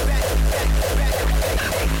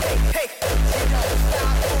 Hey,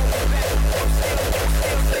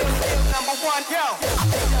 still number one, yo.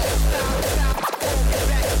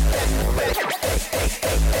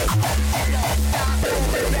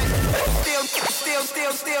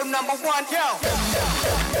 Still number one, yo.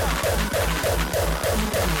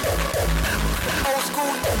 Old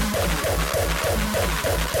school.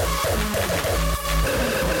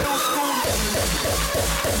 New school.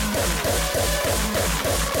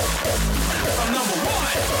 I'm number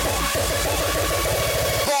one.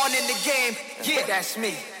 Born in the game, yeah, that's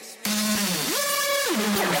me.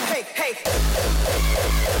 Hey, hey.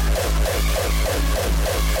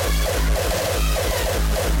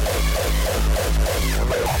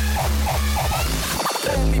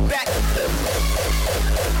 Pull me back.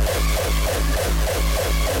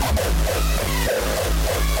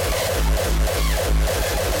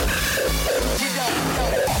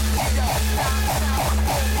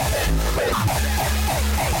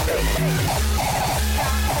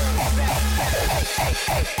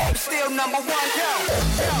 Still number one, yo.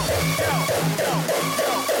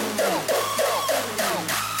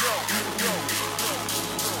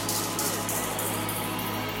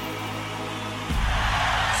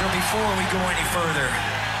 So before we go any further,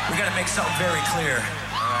 we gotta make something very clear,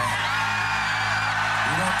 alright?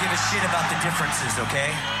 We don't give a shit about the differences, okay?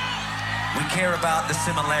 We care about the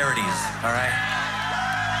similarities, alright?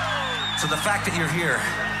 So the fact that you're here,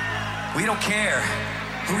 we don't care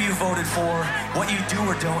who you voted for, what you do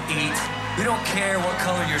or don't eat. We don't care what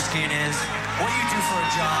color your skin is, what you do for a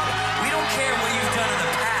job. We don't care what you've done in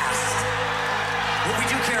the past. What we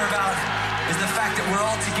do care about is the fact that we're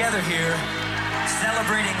all together here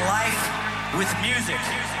celebrating life with music.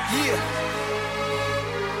 Yeah.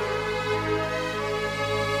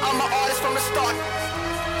 I'm an artist from the start.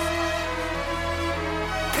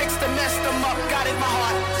 Picks to mess them up, got in my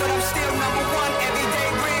heart. But I'm still number one, everyday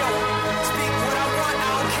real. Speak what I want, I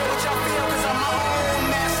don't care what y'all feel, cause I'm my own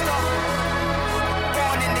master.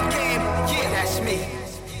 Born in the game, yeah, that's me.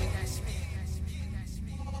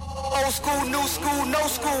 Old school, new school, no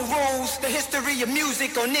school rules. The history of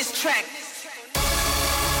music on this track.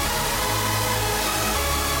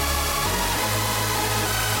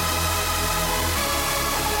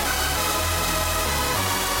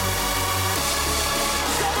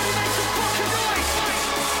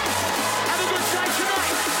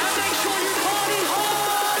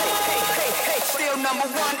 Number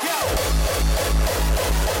one, yo.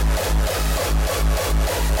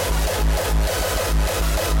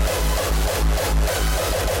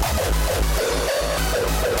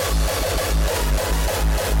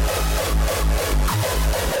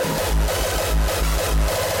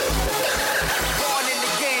 Born in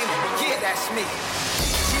the game, yeah, that's me.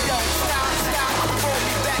 She don't stop, pull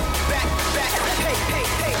me back. Hey, hey,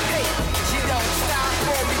 hey, hey. She don't stop,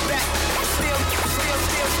 pull me back.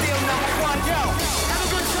 Still number one, yo. Have a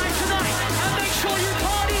good time tonight, and make sure you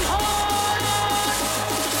party hard.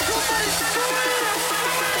 Somebody scream!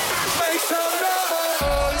 Make some noise.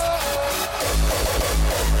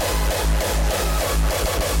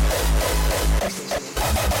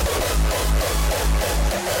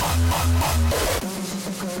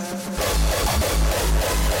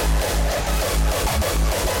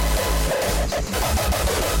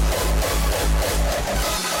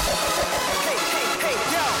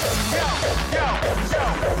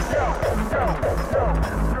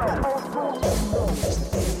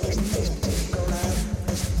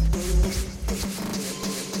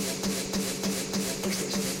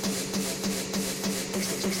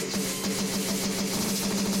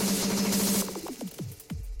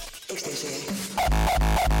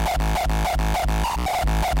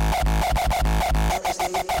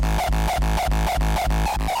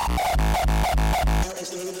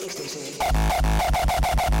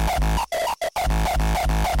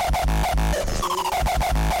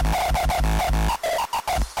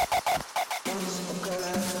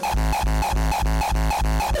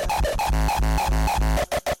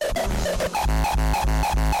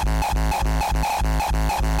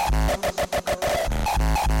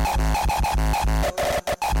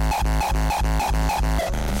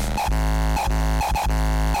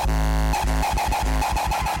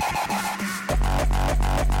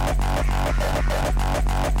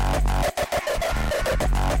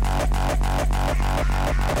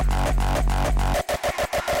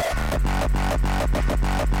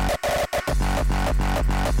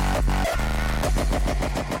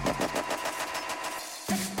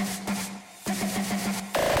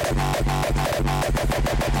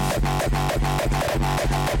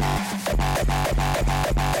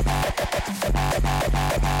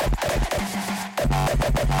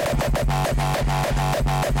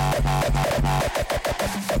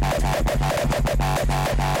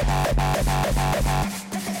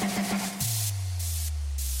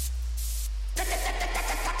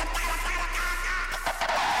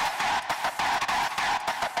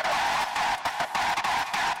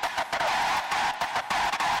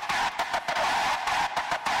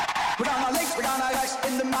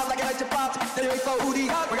 ain't for who the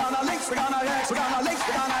hot. We're gonna links, we're gonna X, we're gonna links,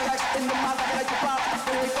 we're gonna X. In the mouth, I like to pop.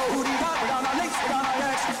 They ain't for who the hot. We're gonna links, we're gonna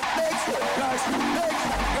X. Links, X, X,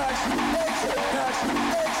 X, X,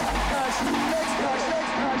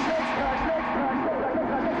 X,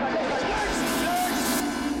 X,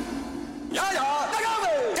 X, yeah, yeah, they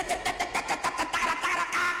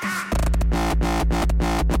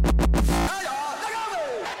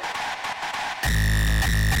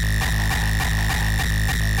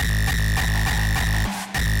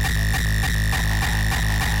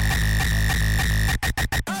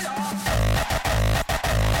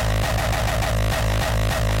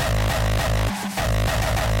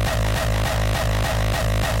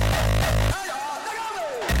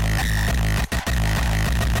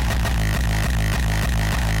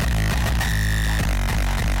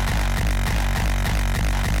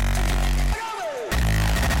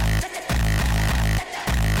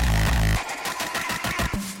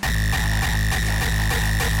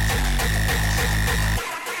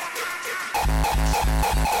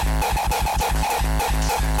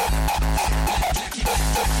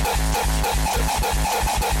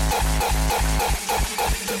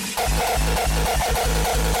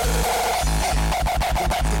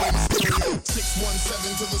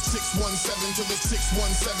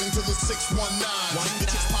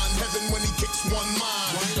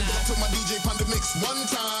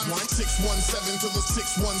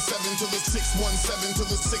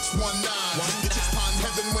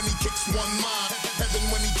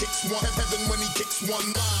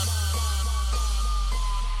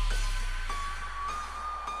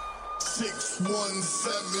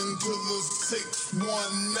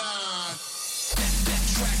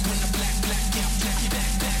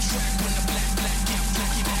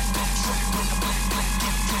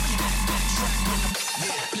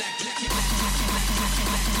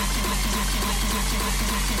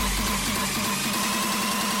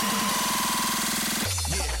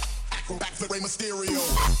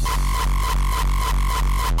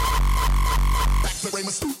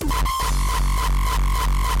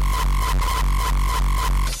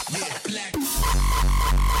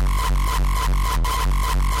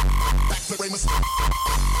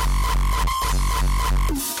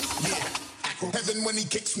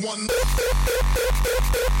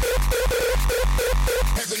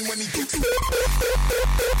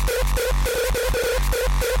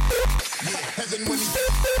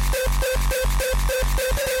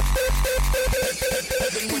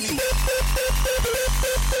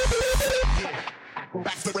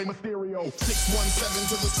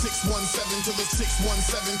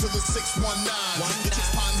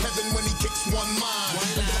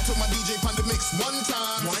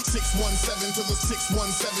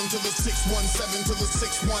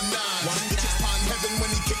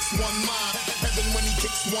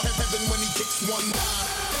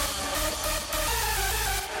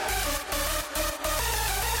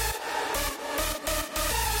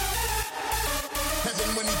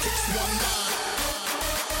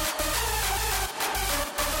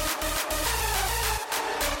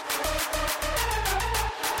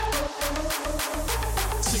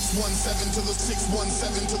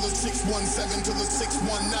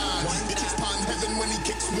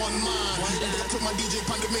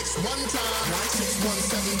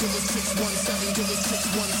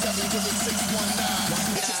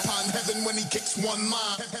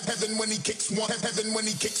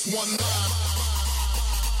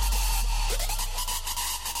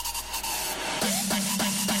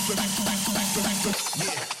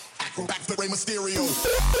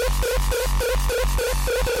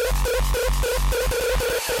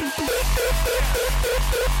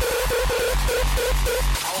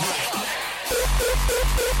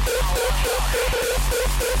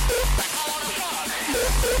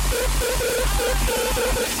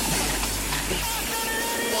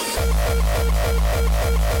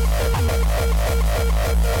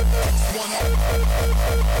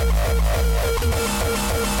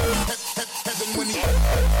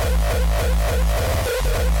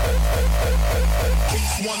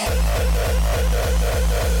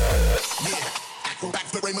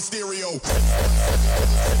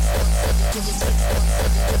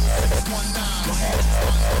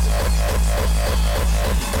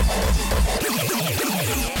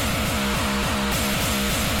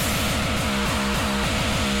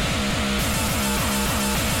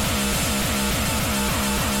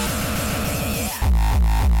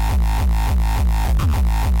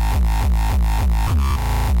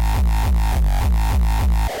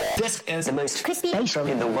This is the most crispy bass drum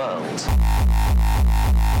in the world.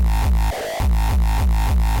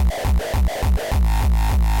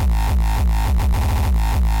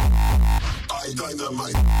 I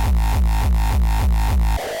Dynamite.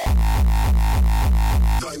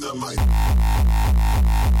 Dynamite.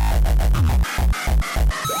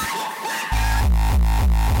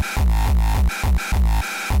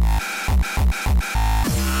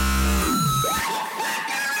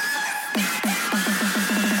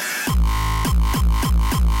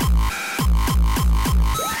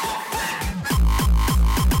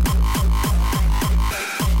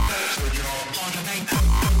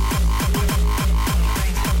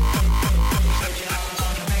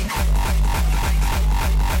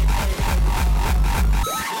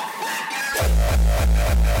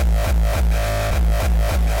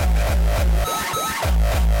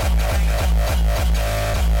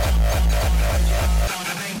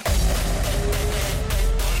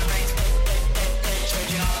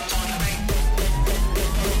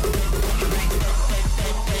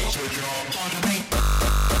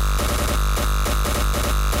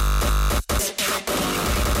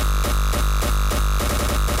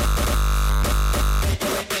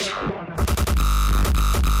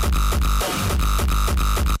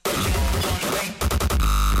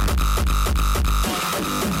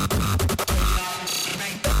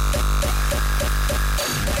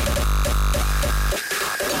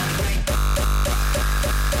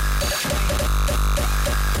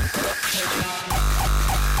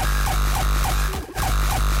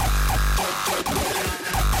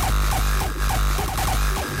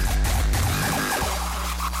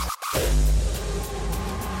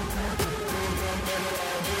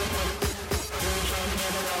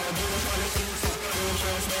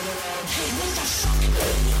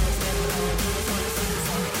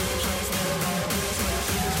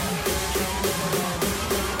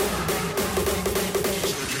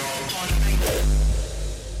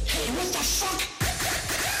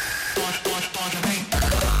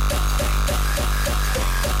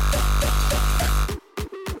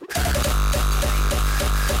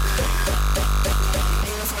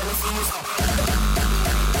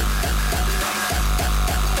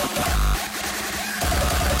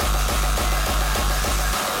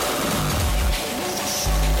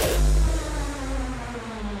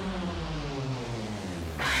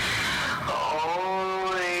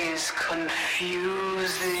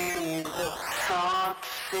 confusing the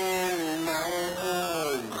thoughts in my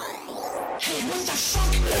head. Hey, what the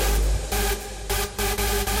fuck?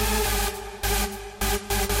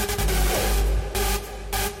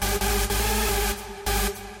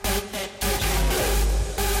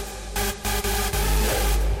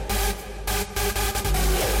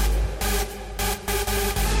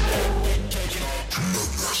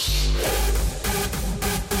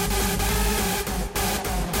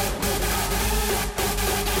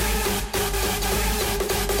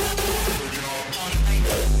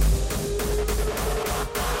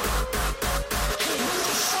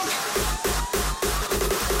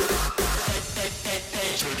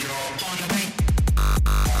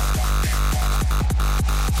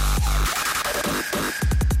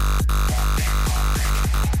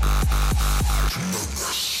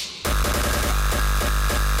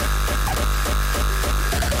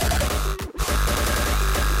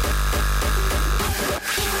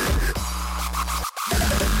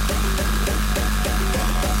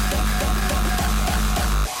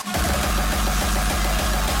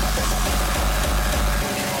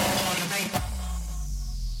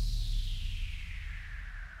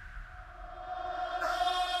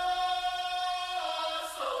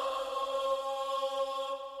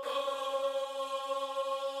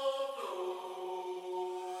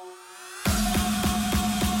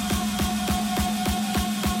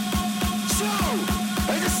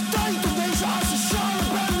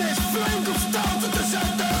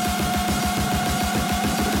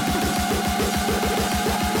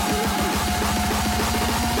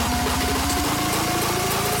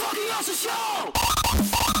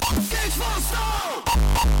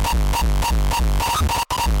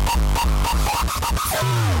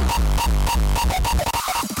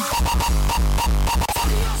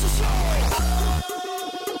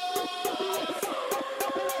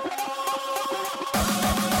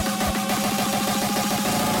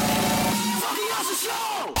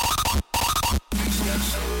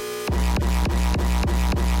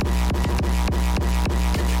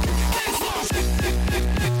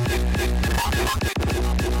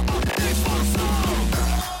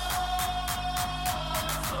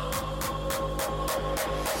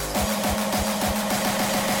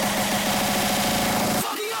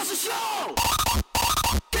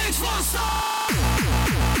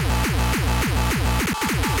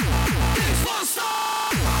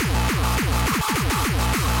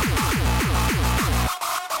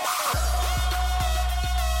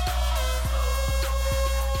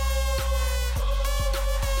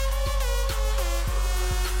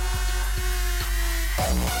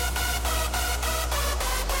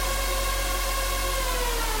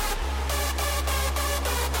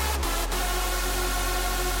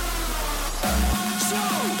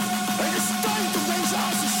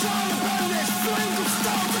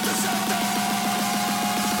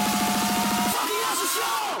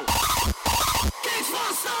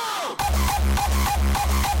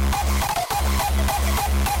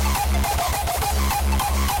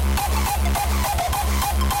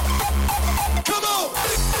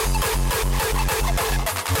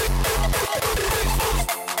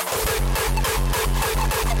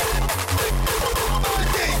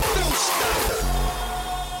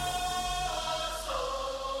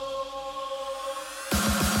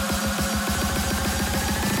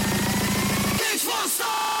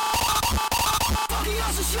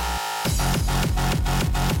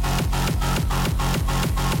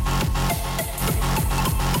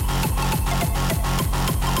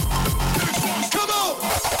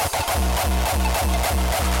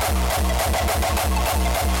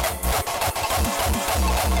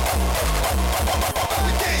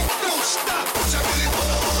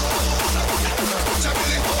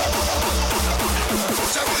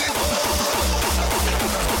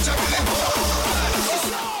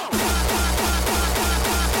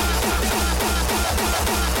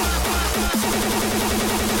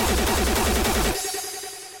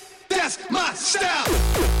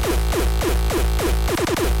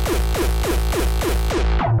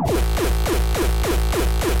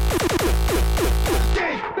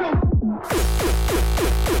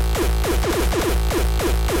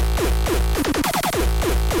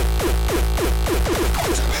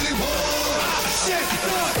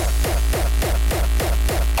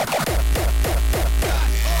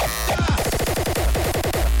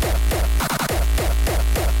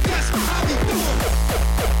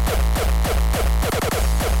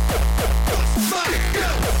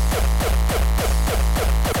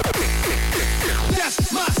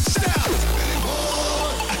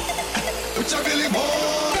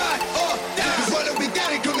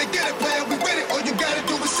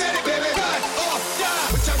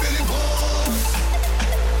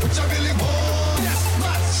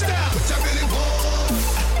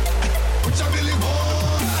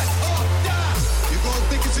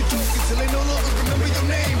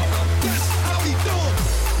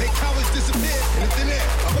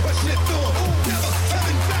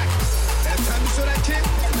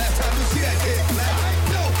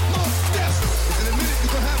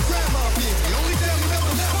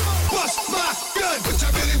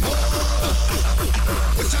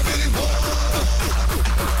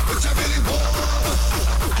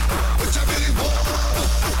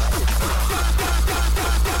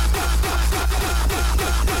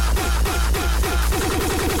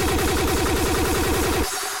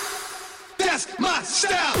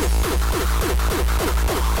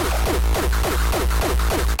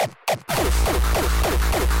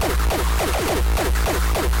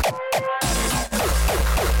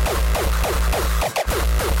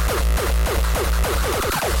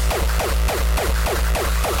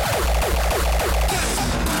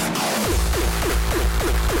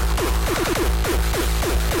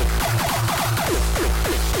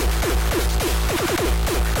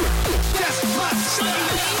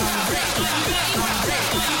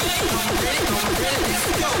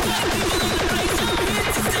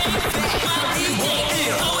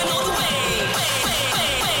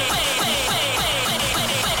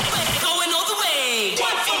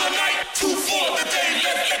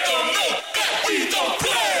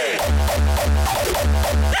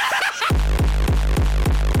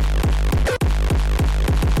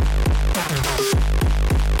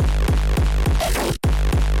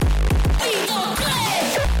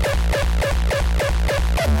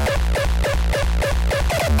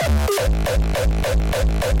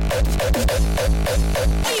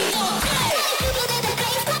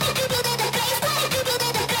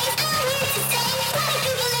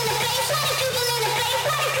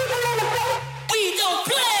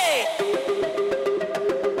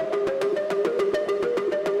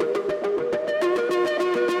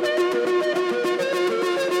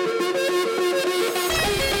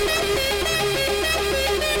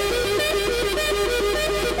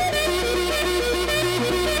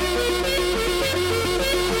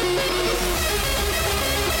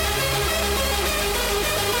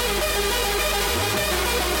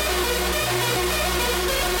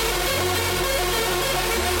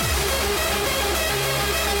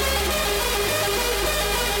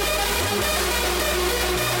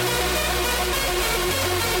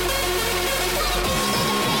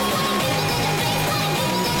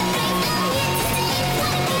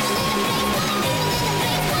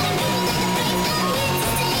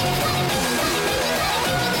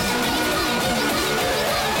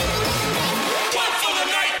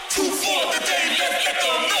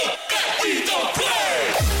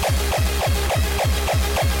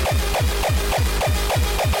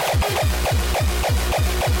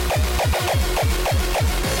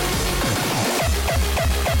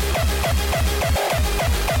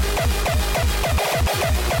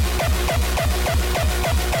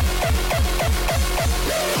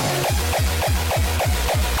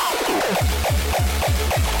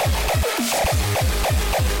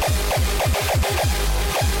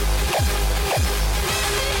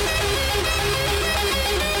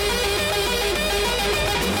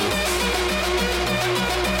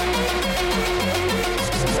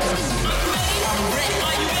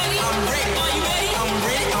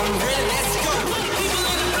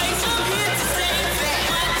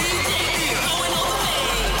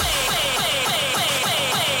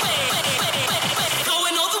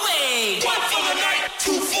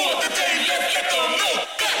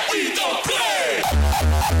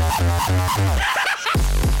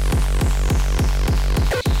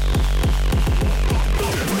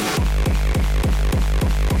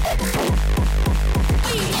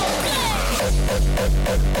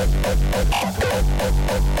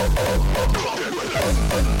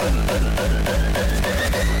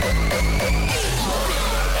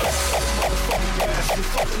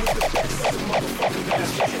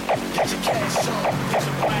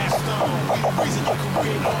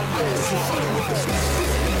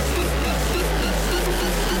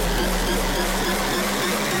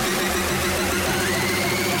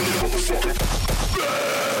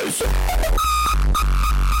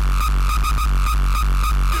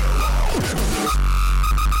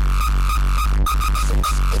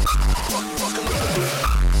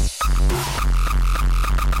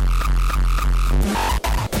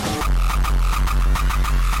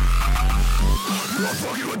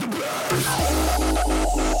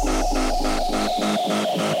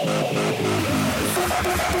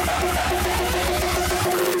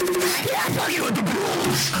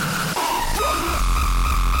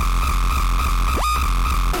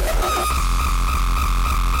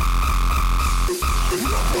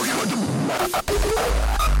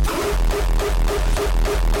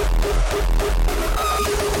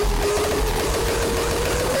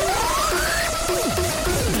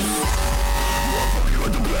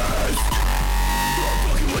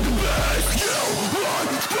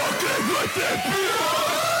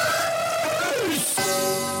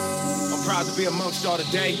 I'm proud to be amongst y'all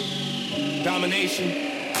today. Domination.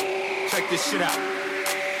 Check this shit out.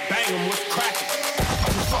 Bang 'em, what's cracking?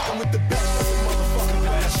 I'm fucking with the best. That's a motherfucking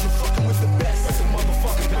blast. You're fucking with the best. That's a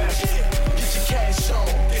motherfucking blast. Get your cash on.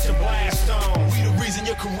 Get your blast on. We the reason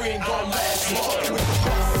your career ain't gon' last. You're fucking with the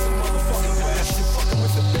best. That's a motherfucking blast. You're fucking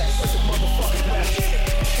with the best. That's a motherfucking blast.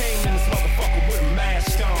 Came in this motherfucker with a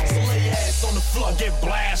mask on. So lay your ass on the floor, get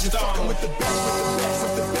blasted on. Fucking with the best,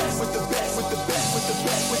 with the best, with the best, with the best, with the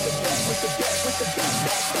best, with the best, with the best, with the best,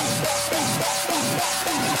 with the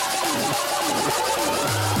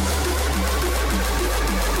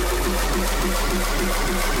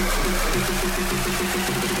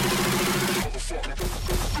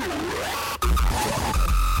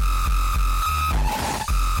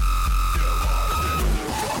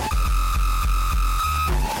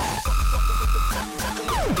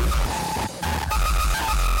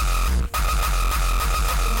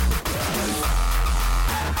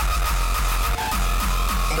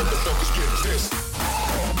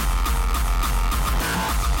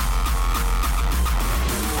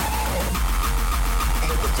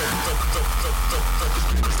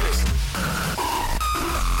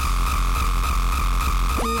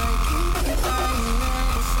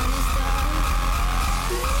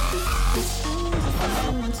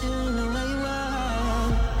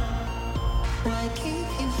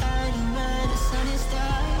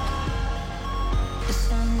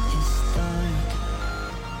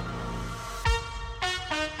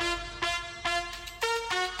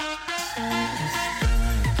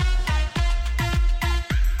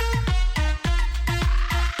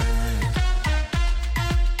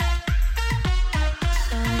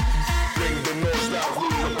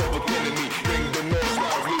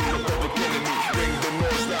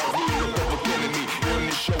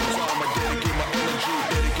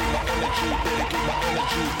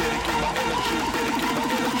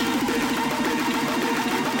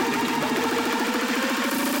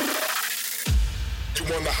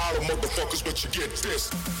Motherfuckers, but you get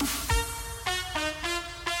this.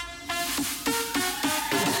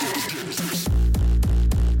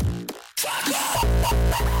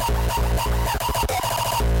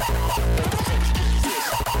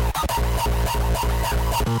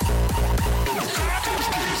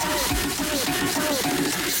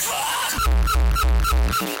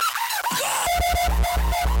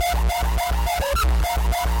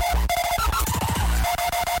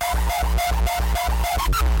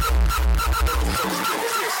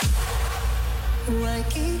 Why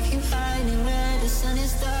keep you hiding where the sun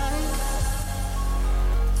is dark?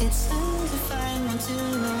 It's time to find one to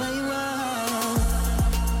know where you are.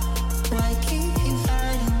 Why keep you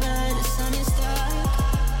hiding where the sun is dark?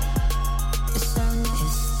 The sun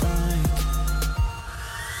is dark.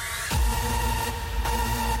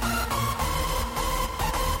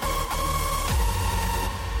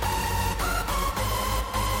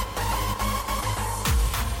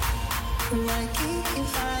 Why keep you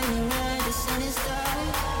hiding where the sun is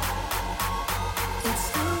dark? It's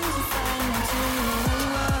time to find one to know where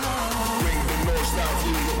you are. Ring the North Star,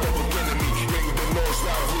 rule the public enemy. Ring the North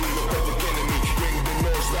Star, rule the public enemy. Ring the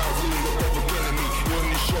North Star, rule the public enemy. When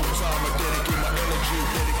it's showtime, I dedicate my energy,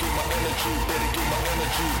 dedicate my energy, dedicate my energy.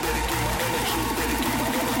 energy, dedicate my energy, dedicate my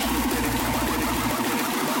energy, dedicate my energy.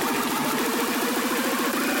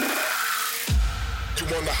 You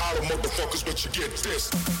wanna holler, motherfuckers, but you get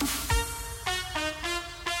this.